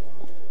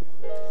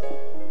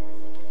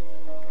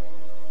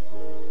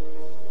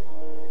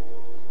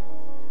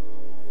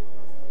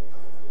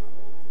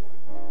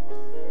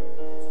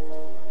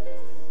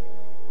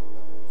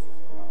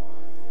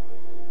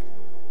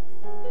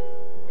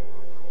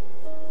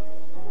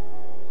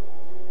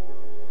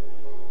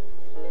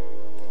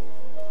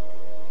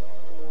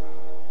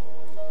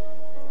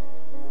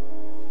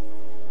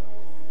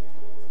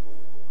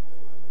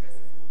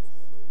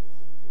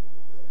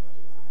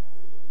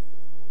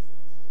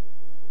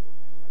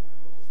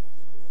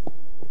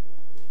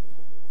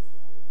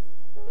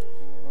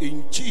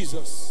 In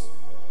Jesus'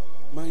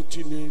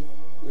 mighty name,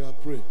 we are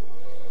praying.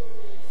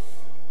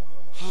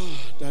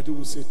 Daddy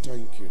will say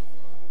thank you.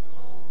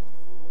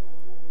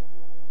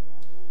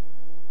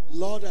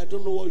 Lord, I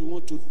don't know what you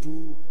want to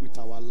do with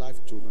our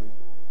life tonight.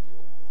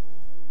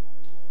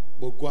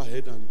 But go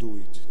ahead and do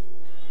it.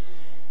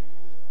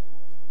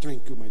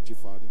 Thank you, mighty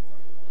Father.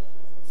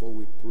 For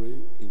we pray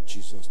in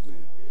Jesus'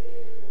 name.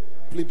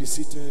 Please be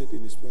seated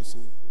in His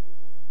presence.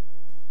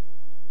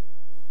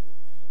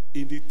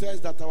 In the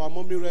text that our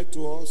mommy read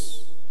to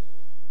us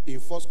in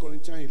 1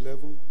 Corinthians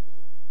 11,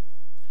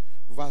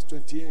 verse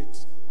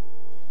 28,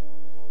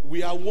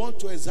 we are want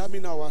to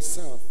examine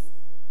ourselves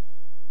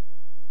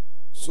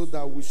so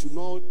that we should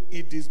not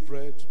eat this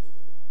bread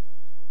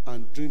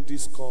and drink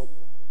this cup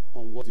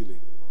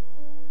unworthily.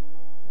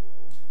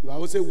 The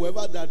Bible says,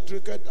 whoever that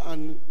drinketh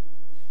and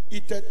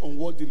eateth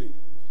unworthily,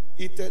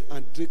 eateth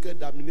and drinketh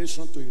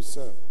damnation to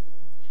himself,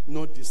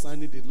 not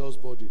discerning the Lord's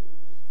body.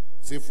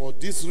 Say, for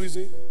this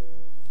reason,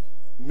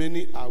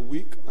 many are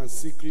weak and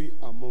sickly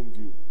among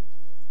you.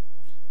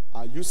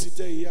 Are you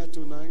seated here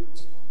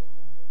tonight?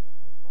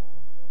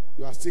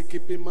 You are still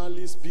keeping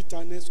malice,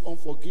 bitterness,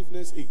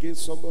 unforgiveness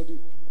against somebody.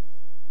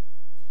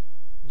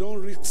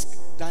 Don't risk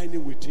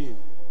dining with him,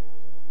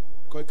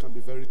 because it can be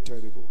very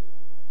terrible.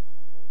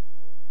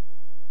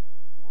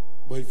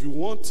 But if you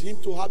want him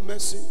to have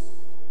mercy,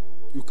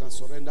 you can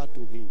surrender to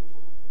him.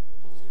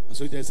 And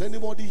so if there's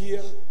anybody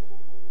here,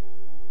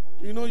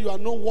 you know you are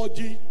not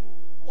worthy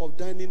of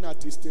dining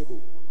at his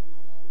table.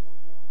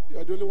 You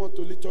are the only one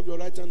to lift up your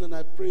right hand, and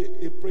I pray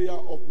a prayer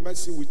of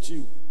mercy with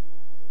you,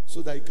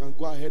 so that you can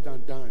go ahead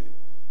and dine.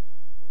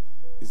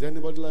 Is there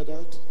anybody like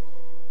that?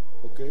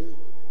 Okay.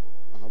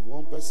 I have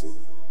one person.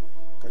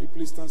 Can you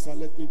please stand and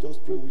let me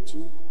just pray with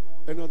you?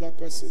 Another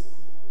person?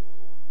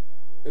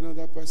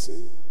 Another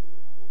person?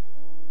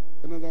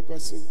 Another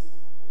person?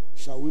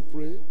 Shall we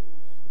pray?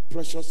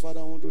 Precious Father,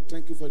 I want to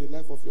thank you for the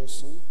life of your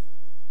son.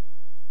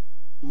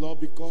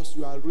 Lord, because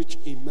you are rich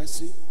in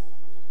mercy,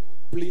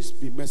 please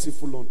be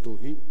merciful unto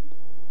him.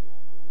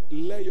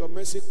 Let your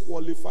mercy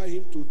qualify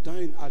him to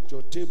dine at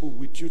your table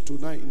with you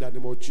tonight in the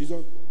name of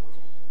Jesus.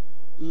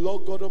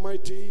 Lord God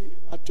Almighty,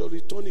 at your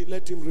return,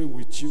 let him reign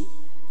with you.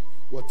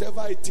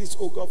 Whatever it is,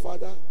 oh God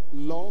Father,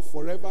 Lord,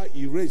 forever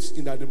erased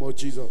in the name of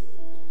Jesus.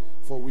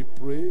 For we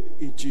pray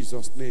in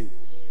Jesus' name.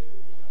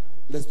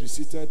 Let's be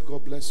seated.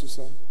 God bless you,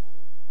 sir.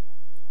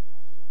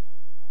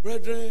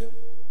 Brethren,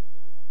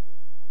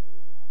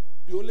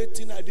 the only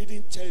thing I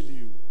didn't tell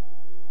you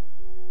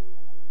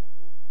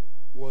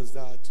was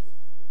that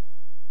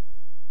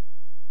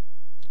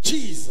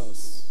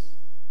Jesus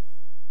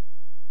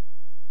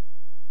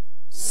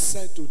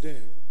said to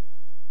them,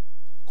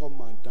 come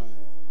and dine.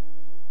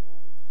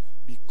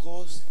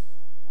 Because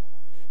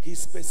he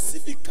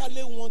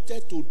specifically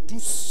wanted to do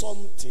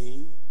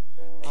something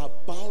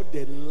about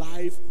the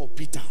life of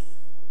Peter.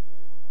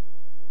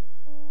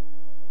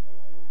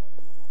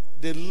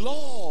 The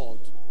Lord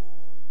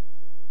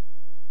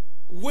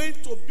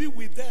went to be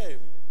with them.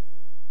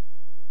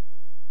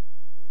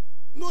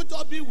 Not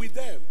just be with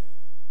them.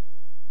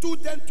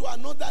 Took them to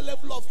another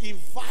level of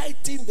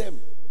inviting them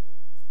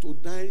to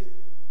dine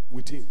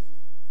with him.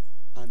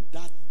 And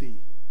that day,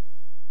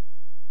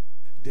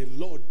 the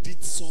Lord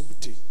did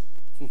something.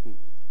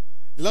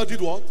 The Lord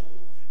did what?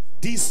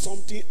 Did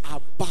something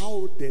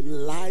about the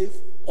life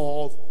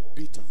of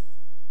Peter.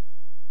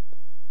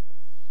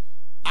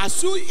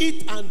 As you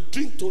eat and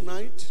drink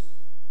tonight,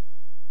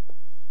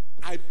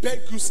 I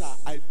beg you, sir,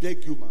 I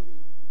beg you, man.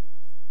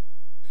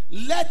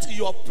 Let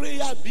your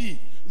prayer be,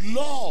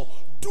 Lord,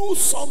 do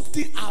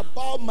something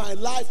about my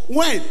life.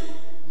 When?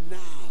 Now.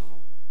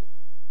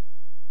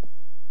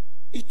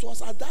 It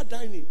was at that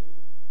dining.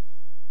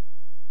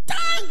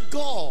 Thank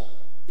God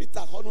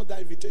Peter honored that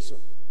invitation.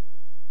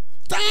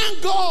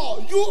 Thank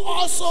God you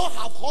also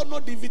have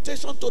honored the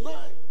invitation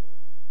tonight.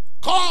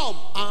 Come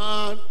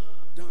and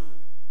dine.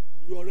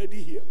 You're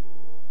already here.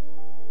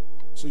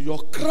 So your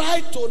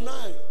cry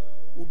tonight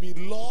will be,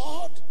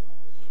 Lord,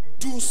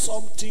 do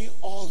something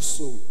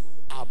also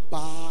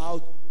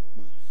about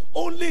me.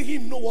 Only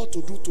him know what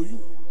to do to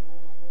you.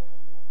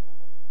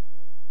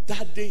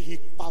 That day he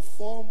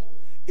performed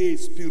a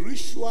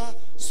spiritual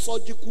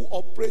surgical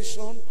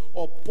operation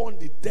upon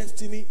the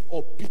destiny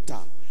of Peter.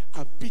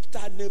 And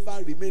Peter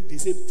never remained the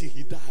same till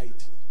he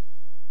died.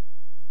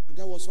 And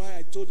that was why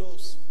I told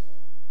us,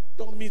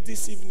 don't miss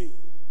this evening.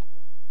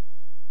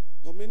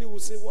 But many will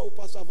say, what will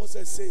Pastor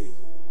Avose say?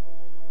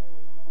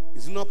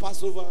 Is it not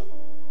Passover?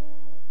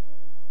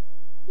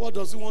 What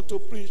does he want to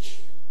preach?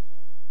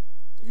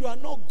 You are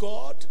not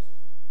God.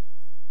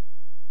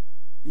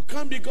 You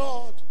can't be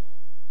God.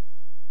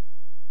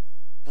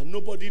 And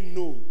nobody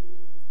knows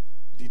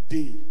the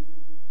day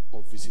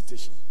of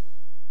visitation.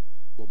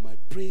 But my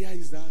prayer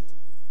is that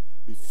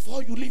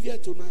before you leave here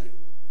tonight,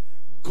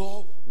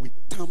 God will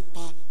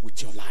tamper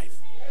with your life.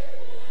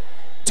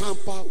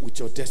 Tamper with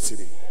your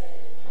destiny.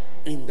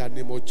 In the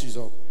name of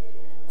Jesus.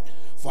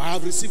 For I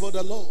have received of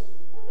the Lord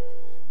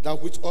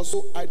that which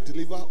also I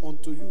deliver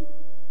unto you.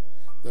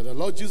 That the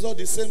Lord Jesus,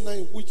 the same night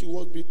in which he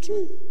was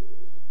betrayed,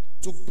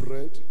 took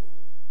bread.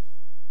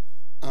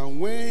 And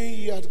when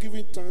he had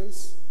given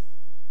thanks,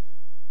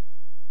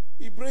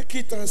 he broke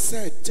it and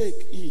said,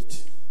 take,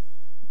 eat.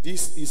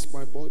 This is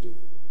my body,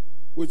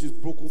 which is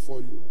broken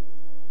for you.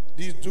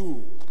 This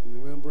do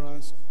in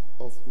remembrance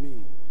of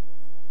me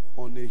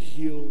on a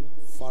hill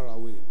far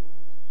away.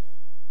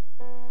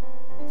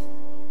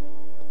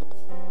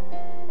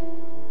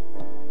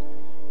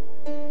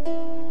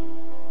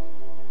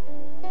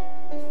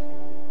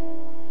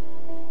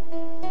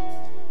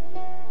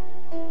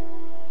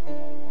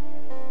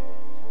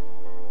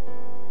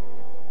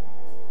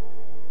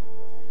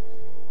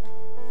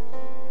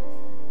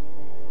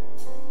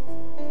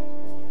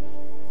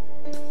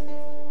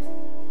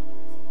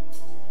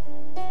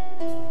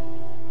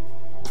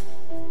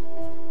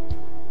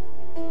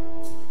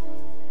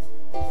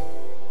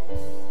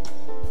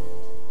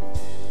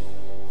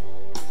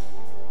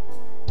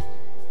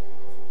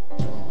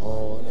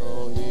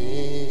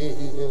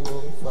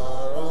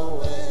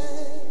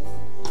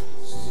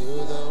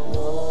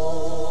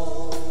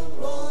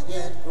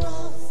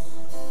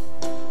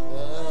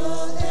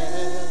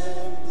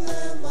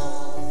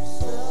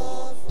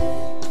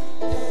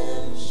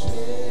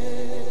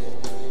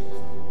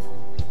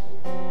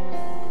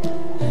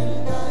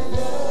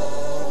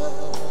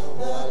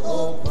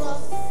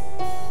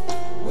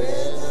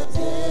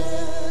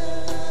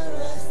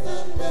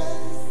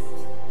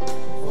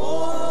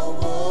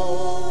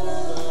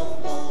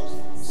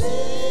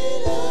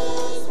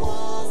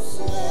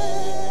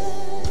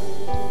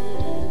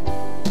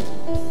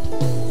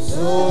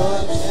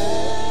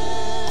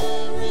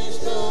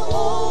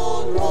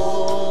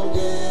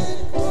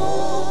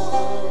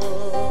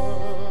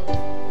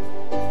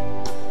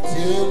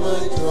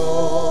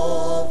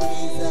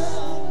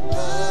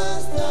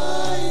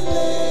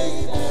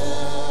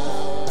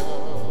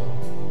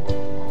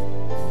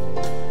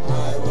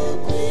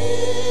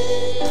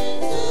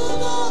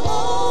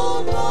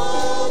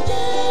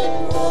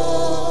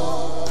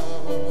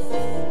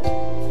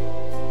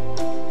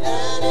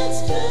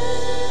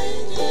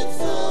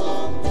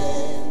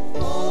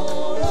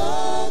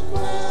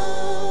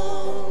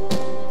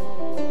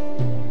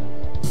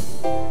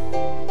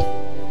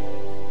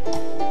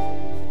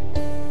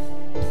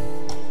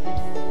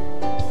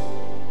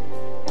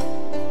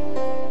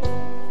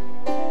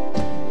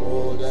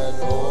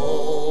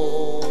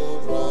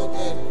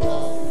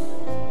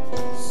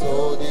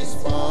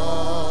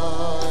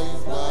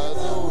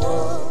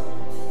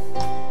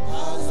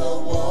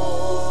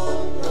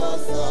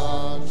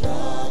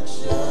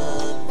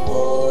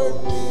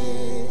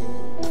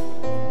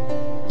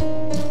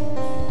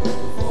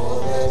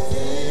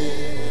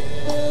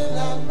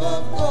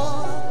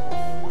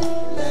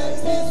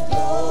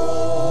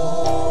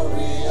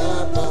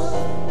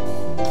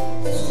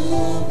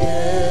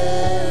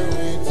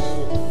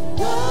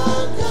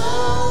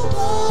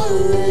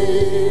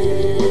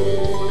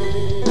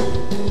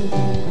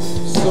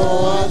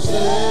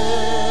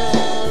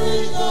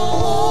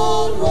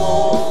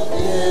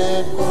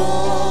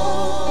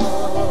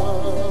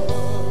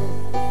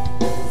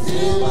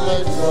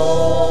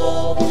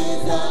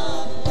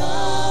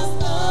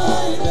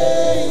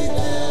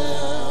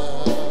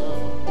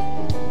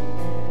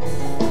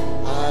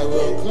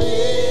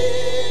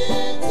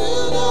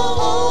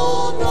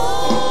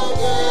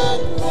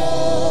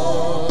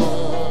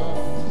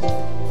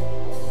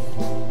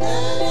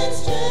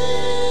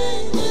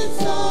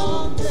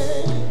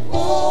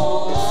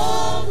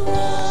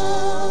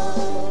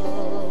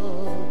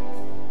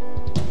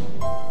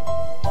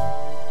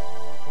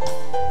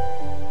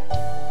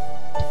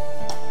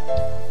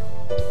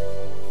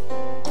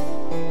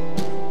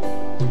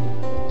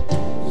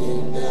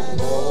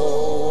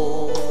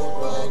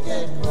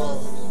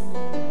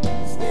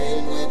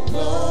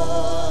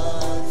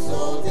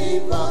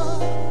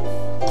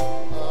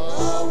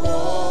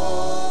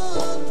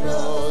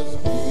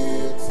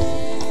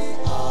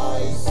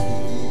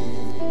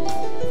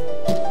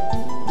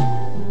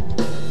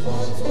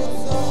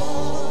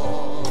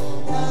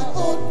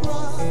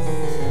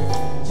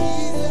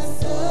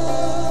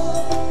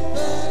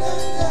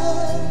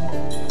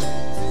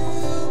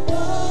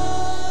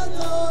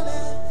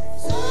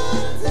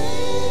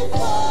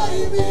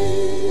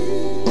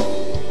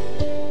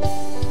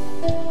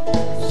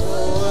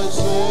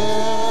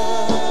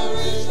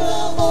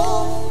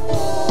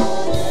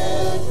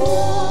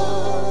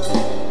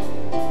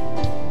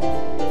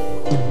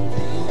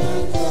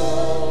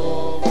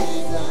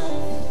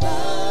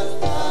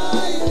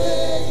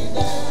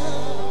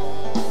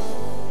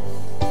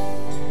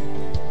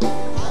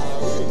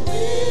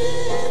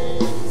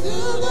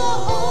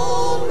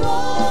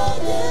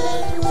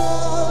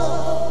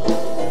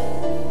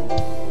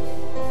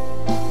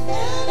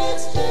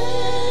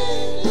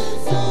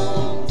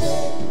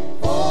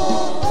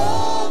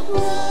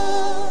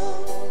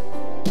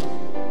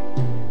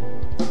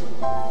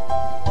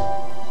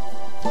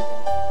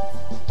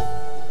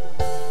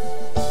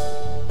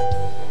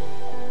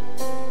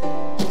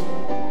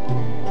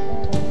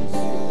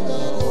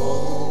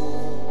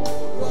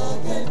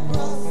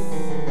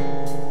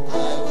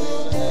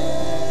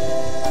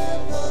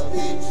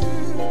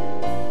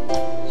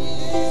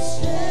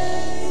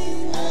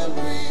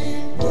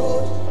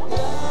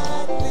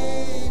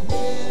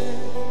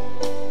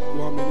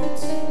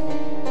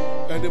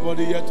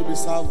 here to be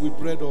served with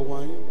bread or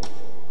wine?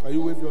 Can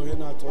you wave your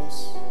hand at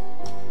us?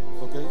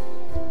 Okay.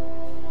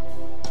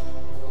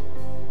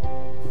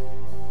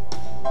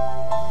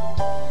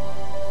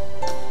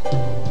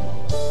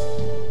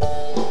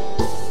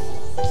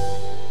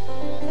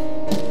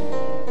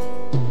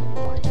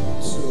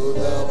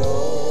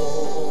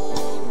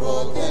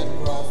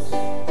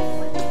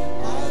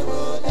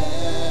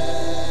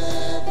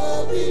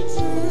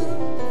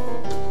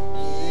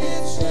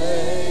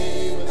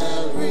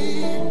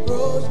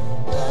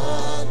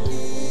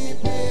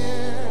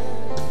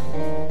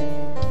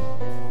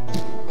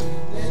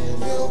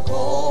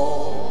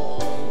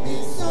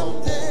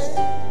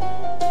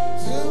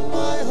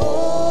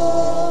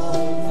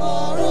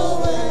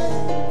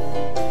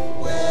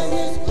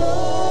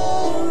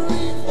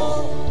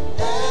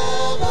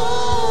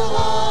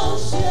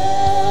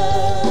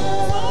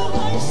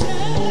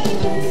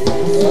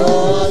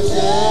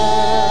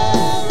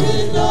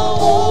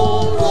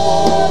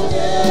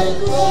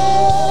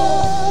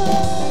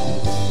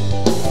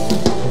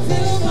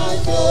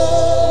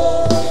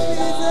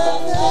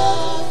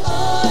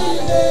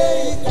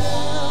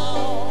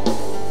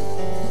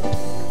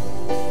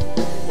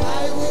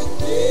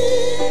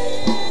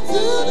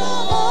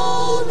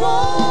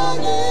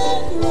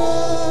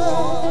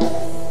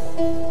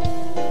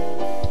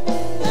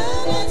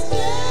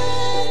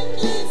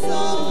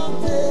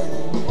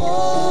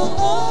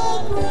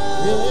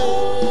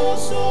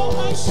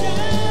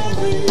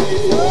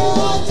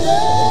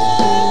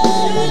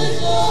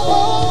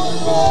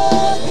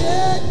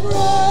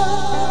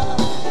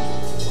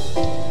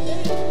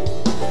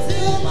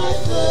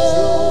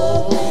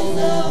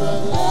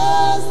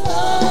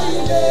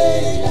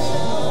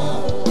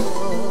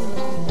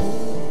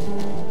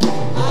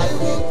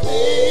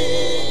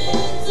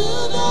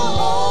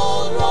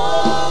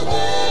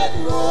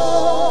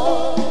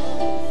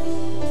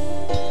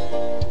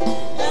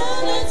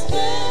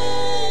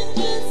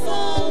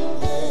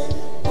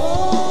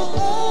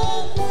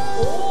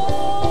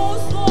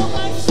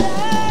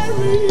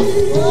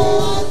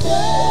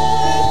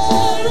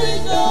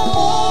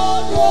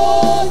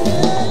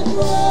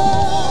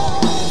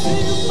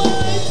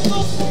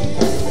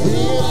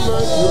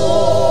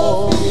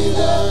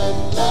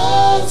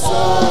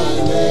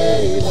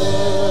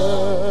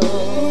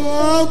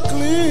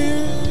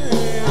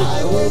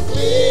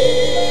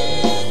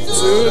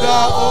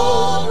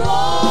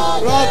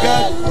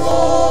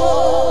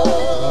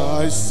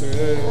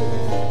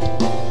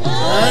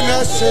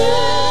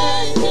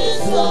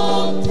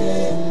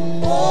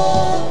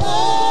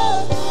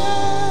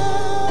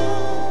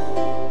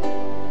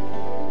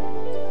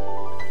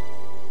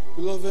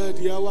 Beloved,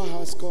 the hour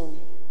has come.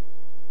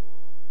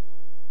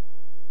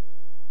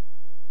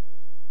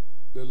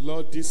 The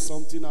Lord did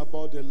something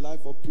about the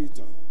life of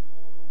Peter.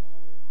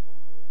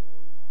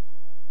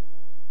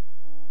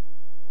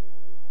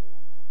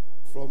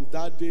 From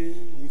that day,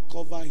 he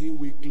covered him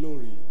with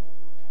glory.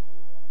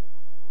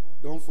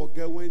 Don't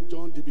forget when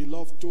John the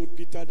Beloved told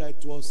Peter that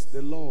it was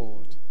the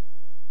Lord.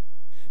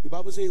 The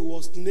Bible says he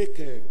was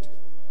naked.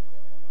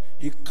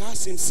 He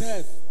cast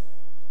himself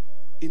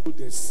into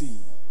the sea.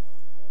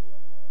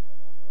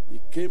 He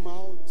came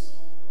out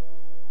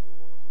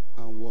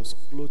and was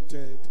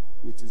clothed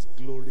with his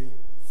glory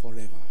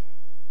forever.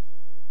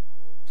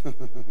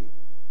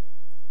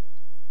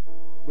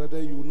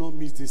 Brother, you will not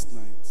miss this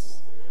night.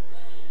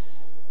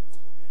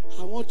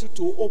 I want you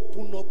to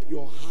open up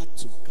your heart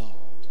to God.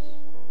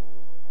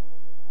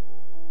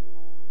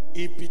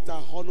 If Peter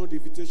honored the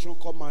invitation,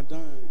 come and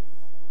dine,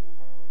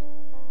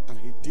 and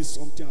he did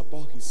something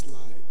about his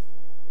life,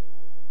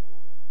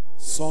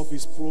 solved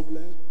his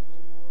problem,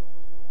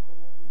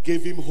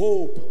 gave him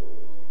hope,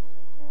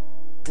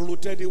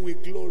 clothed him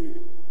with glory,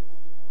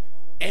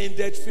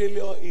 ended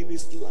failure in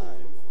his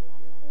life,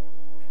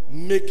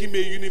 make him a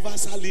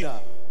universal leader.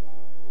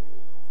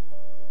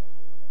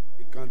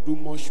 He can do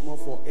much more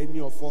for any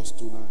of us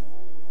tonight.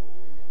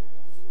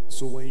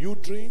 So when you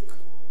drink,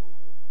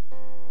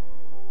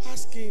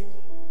 ask him.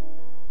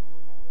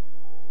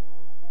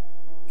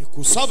 He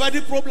could solve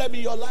any problem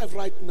in your life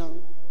right now.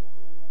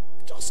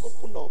 Just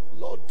open up.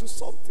 Lord, do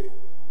something.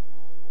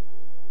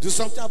 Do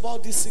something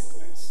about this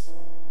sickness.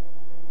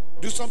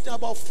 Do something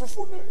about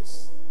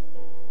fruitfulness.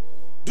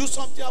 Do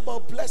something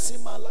about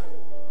blessing my life.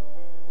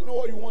 You know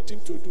what you want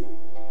him to do.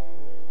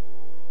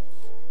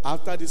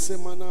 After the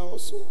same manner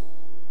also,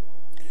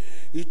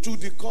 he took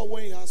the cup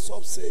when he had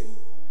stopped saying,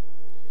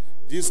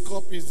 this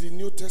cup is the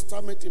New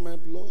Testament in my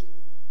blood.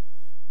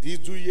 This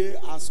do ye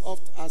as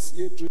oft as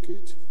ye drink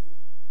it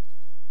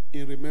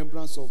in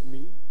remembrance of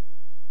me.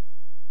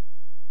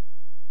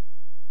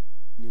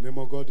 In the name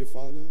of God the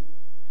Father,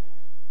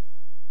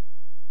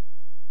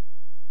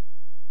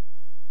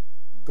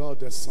 God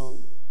the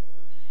Son,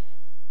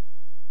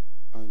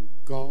 and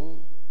God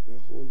the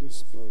Holy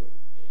Spirit.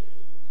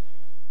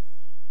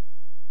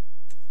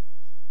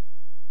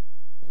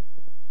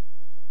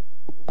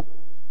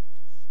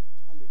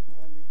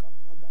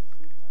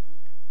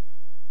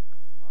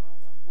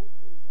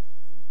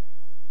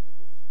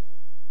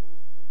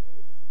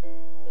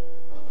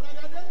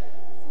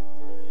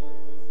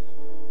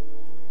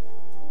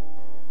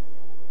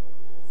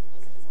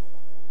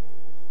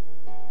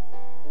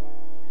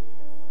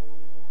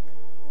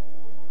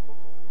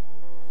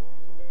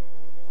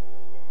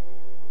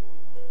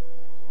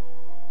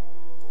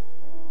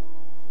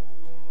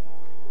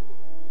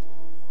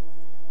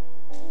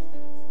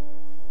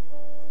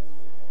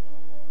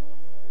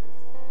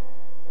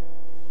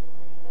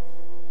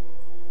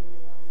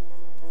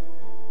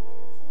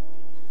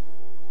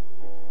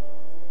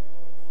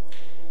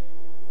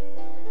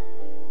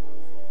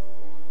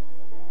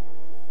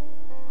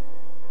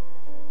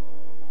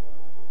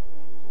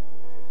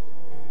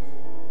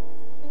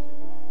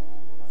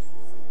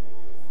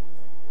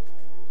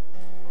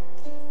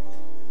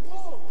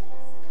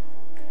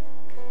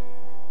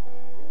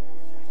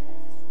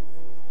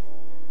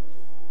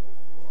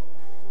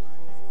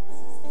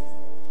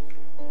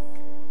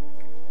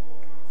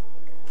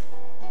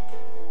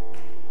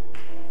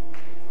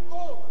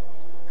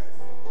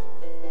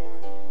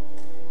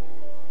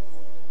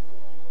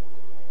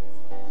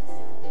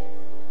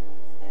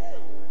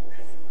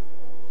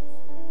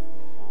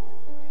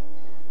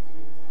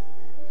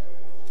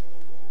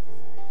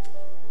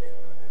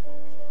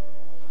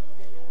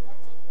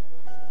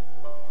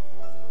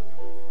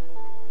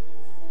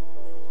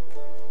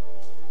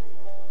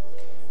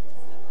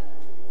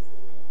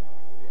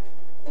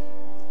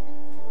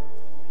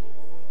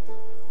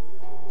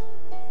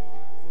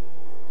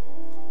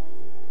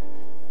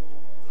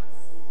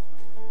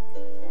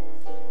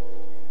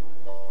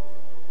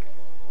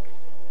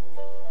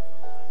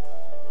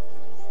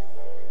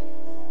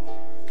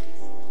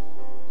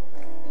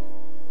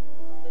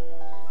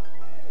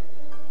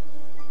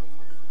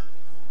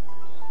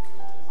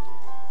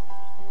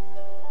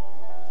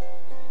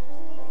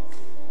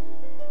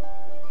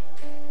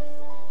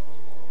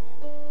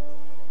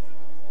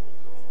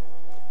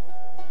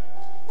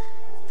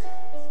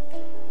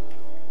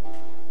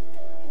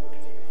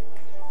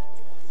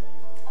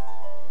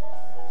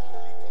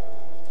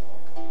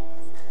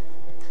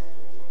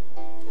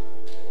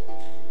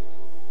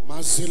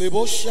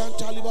 Zelebo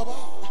shantali baba.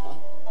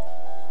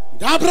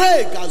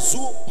 Dabre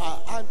gazupa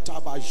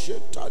antaba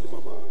jentali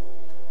mama.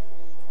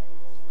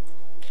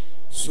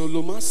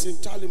 Soloma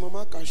sintali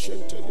mama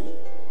kashentali.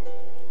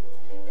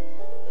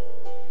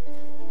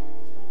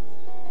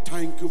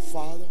 Thank you,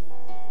 Father.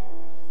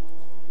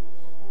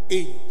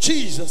 In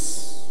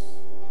Jesus'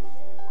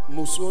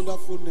 most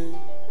wonderful name,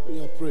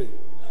 we are praying.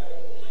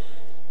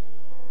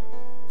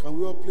 Can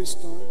we all please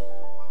stand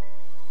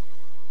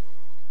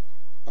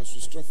as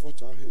we stretch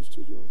forth our hands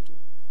to the altar?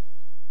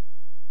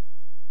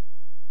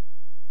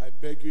 I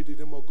beg you in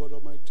the name of God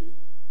Almighty,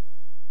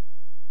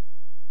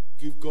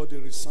 give God a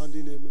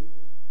resounding amen.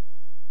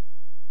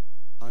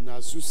 And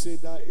as you say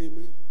that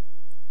amen,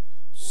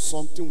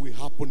 something will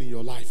happen in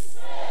your life.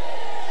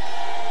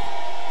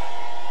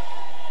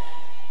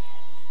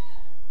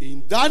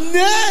 In that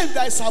name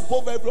that is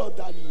above every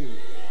other name.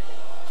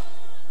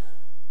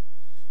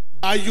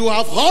 And you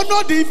have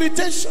honored the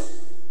invitation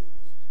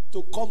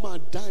to come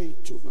and die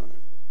tonight.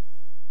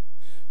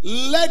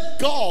 Let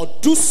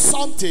God do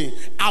something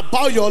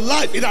about your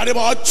life in the name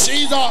of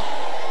Jesus.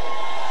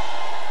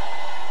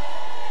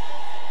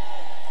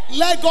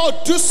 Let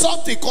God do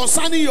something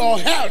concerning your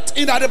health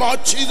in the name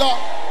of Jesus.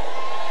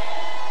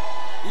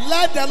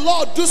 Let the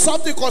Lord do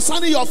something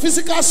concerning your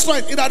physical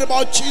strength in the name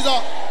of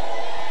Jesus.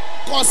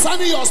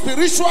 Concerning your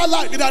spiritual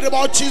life in the name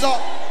of Jesus.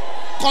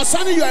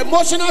 Concerning your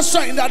emotional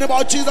strength in the name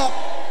of Jesus.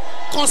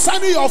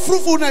 Concerning your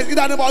fruitfulness in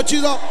the name of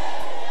Jesus.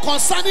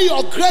 Concerning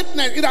your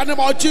greatness in the name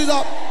of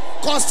Jesus.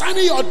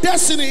 Concerning your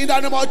destiny in the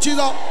name of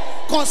Jesus.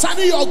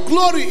 Concerning your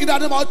glory in the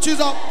name of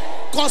Jesus.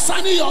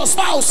 Concerning your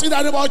spouse in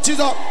the name of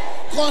Jesus.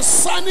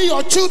 Concerning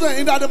your children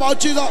in the name of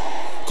Jesus.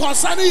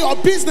 Concerning your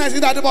business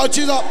in the name of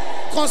Jesus.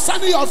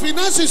 Concerning your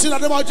finances in the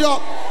name of Jesus.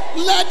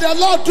 Let the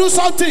Lord do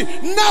something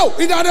now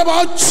in the name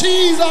of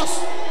Jesus.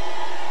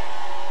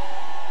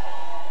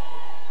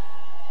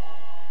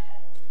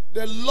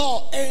 The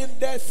Lord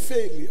ended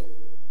failure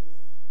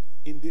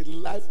in the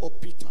life of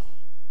Peter.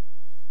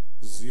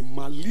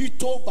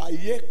 Zimalito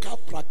bayeka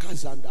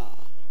prakazanda.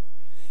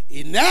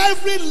 In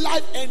every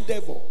life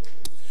endeavor,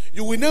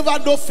 you will never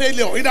know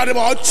failure in the name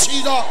of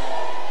Jesus.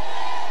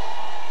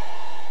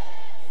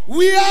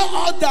 Where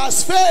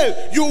others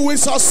fail, you will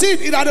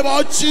succeed in the name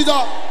of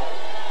Jesus.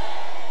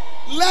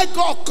 Let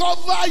God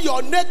cover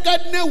your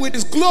nakedness with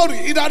His glory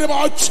in the name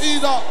of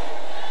Jesus.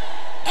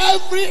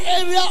 Every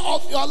area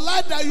of your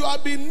life that you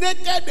have been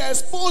naked,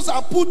 exposed,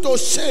 and put to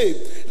shame,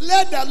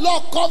 let the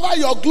Lord cover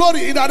your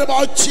glory in the name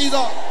of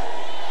Jesus.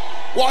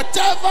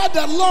 Whatever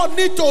the Lord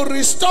needs to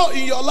restore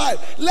in your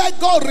life, let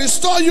God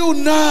restore you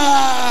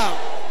now.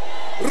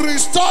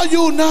 Restore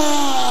you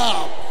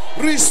now.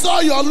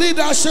 Restore your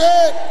leadership.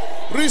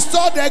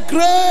 Restore the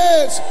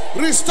grace.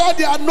 Restore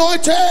the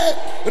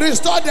anointing.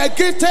 Restore the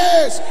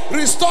giftings.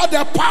 Restore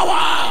the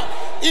power.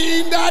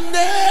 In the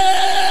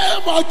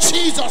name of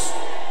Jesus.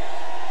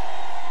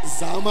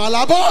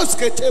 Zamalabos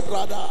kete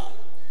brada.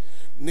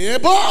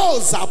 Nebo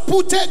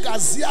zapute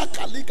gazia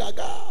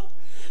kaligaga.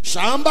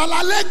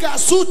 Shambalalega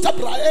suta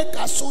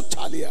braeka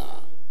sutalia.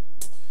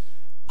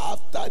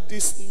 After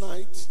this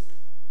night,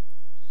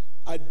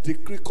 I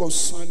decree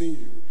concerning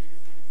you,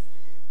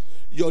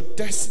 your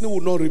destiny will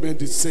not remain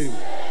the same.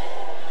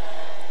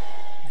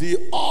 The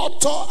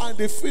author and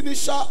the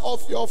finisher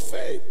of your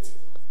faith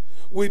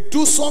will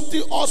do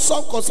something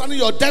awesome concerning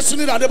your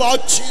destiny that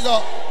about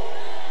Jesus.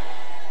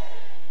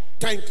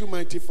 Thank you,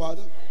 mighty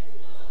Father.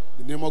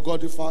 In the name of God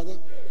the Father,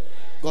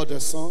 God the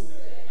Son,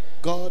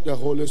 God the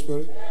Holy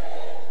Spirit.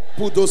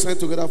 Put those hands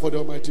together for the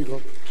Almighty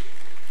God.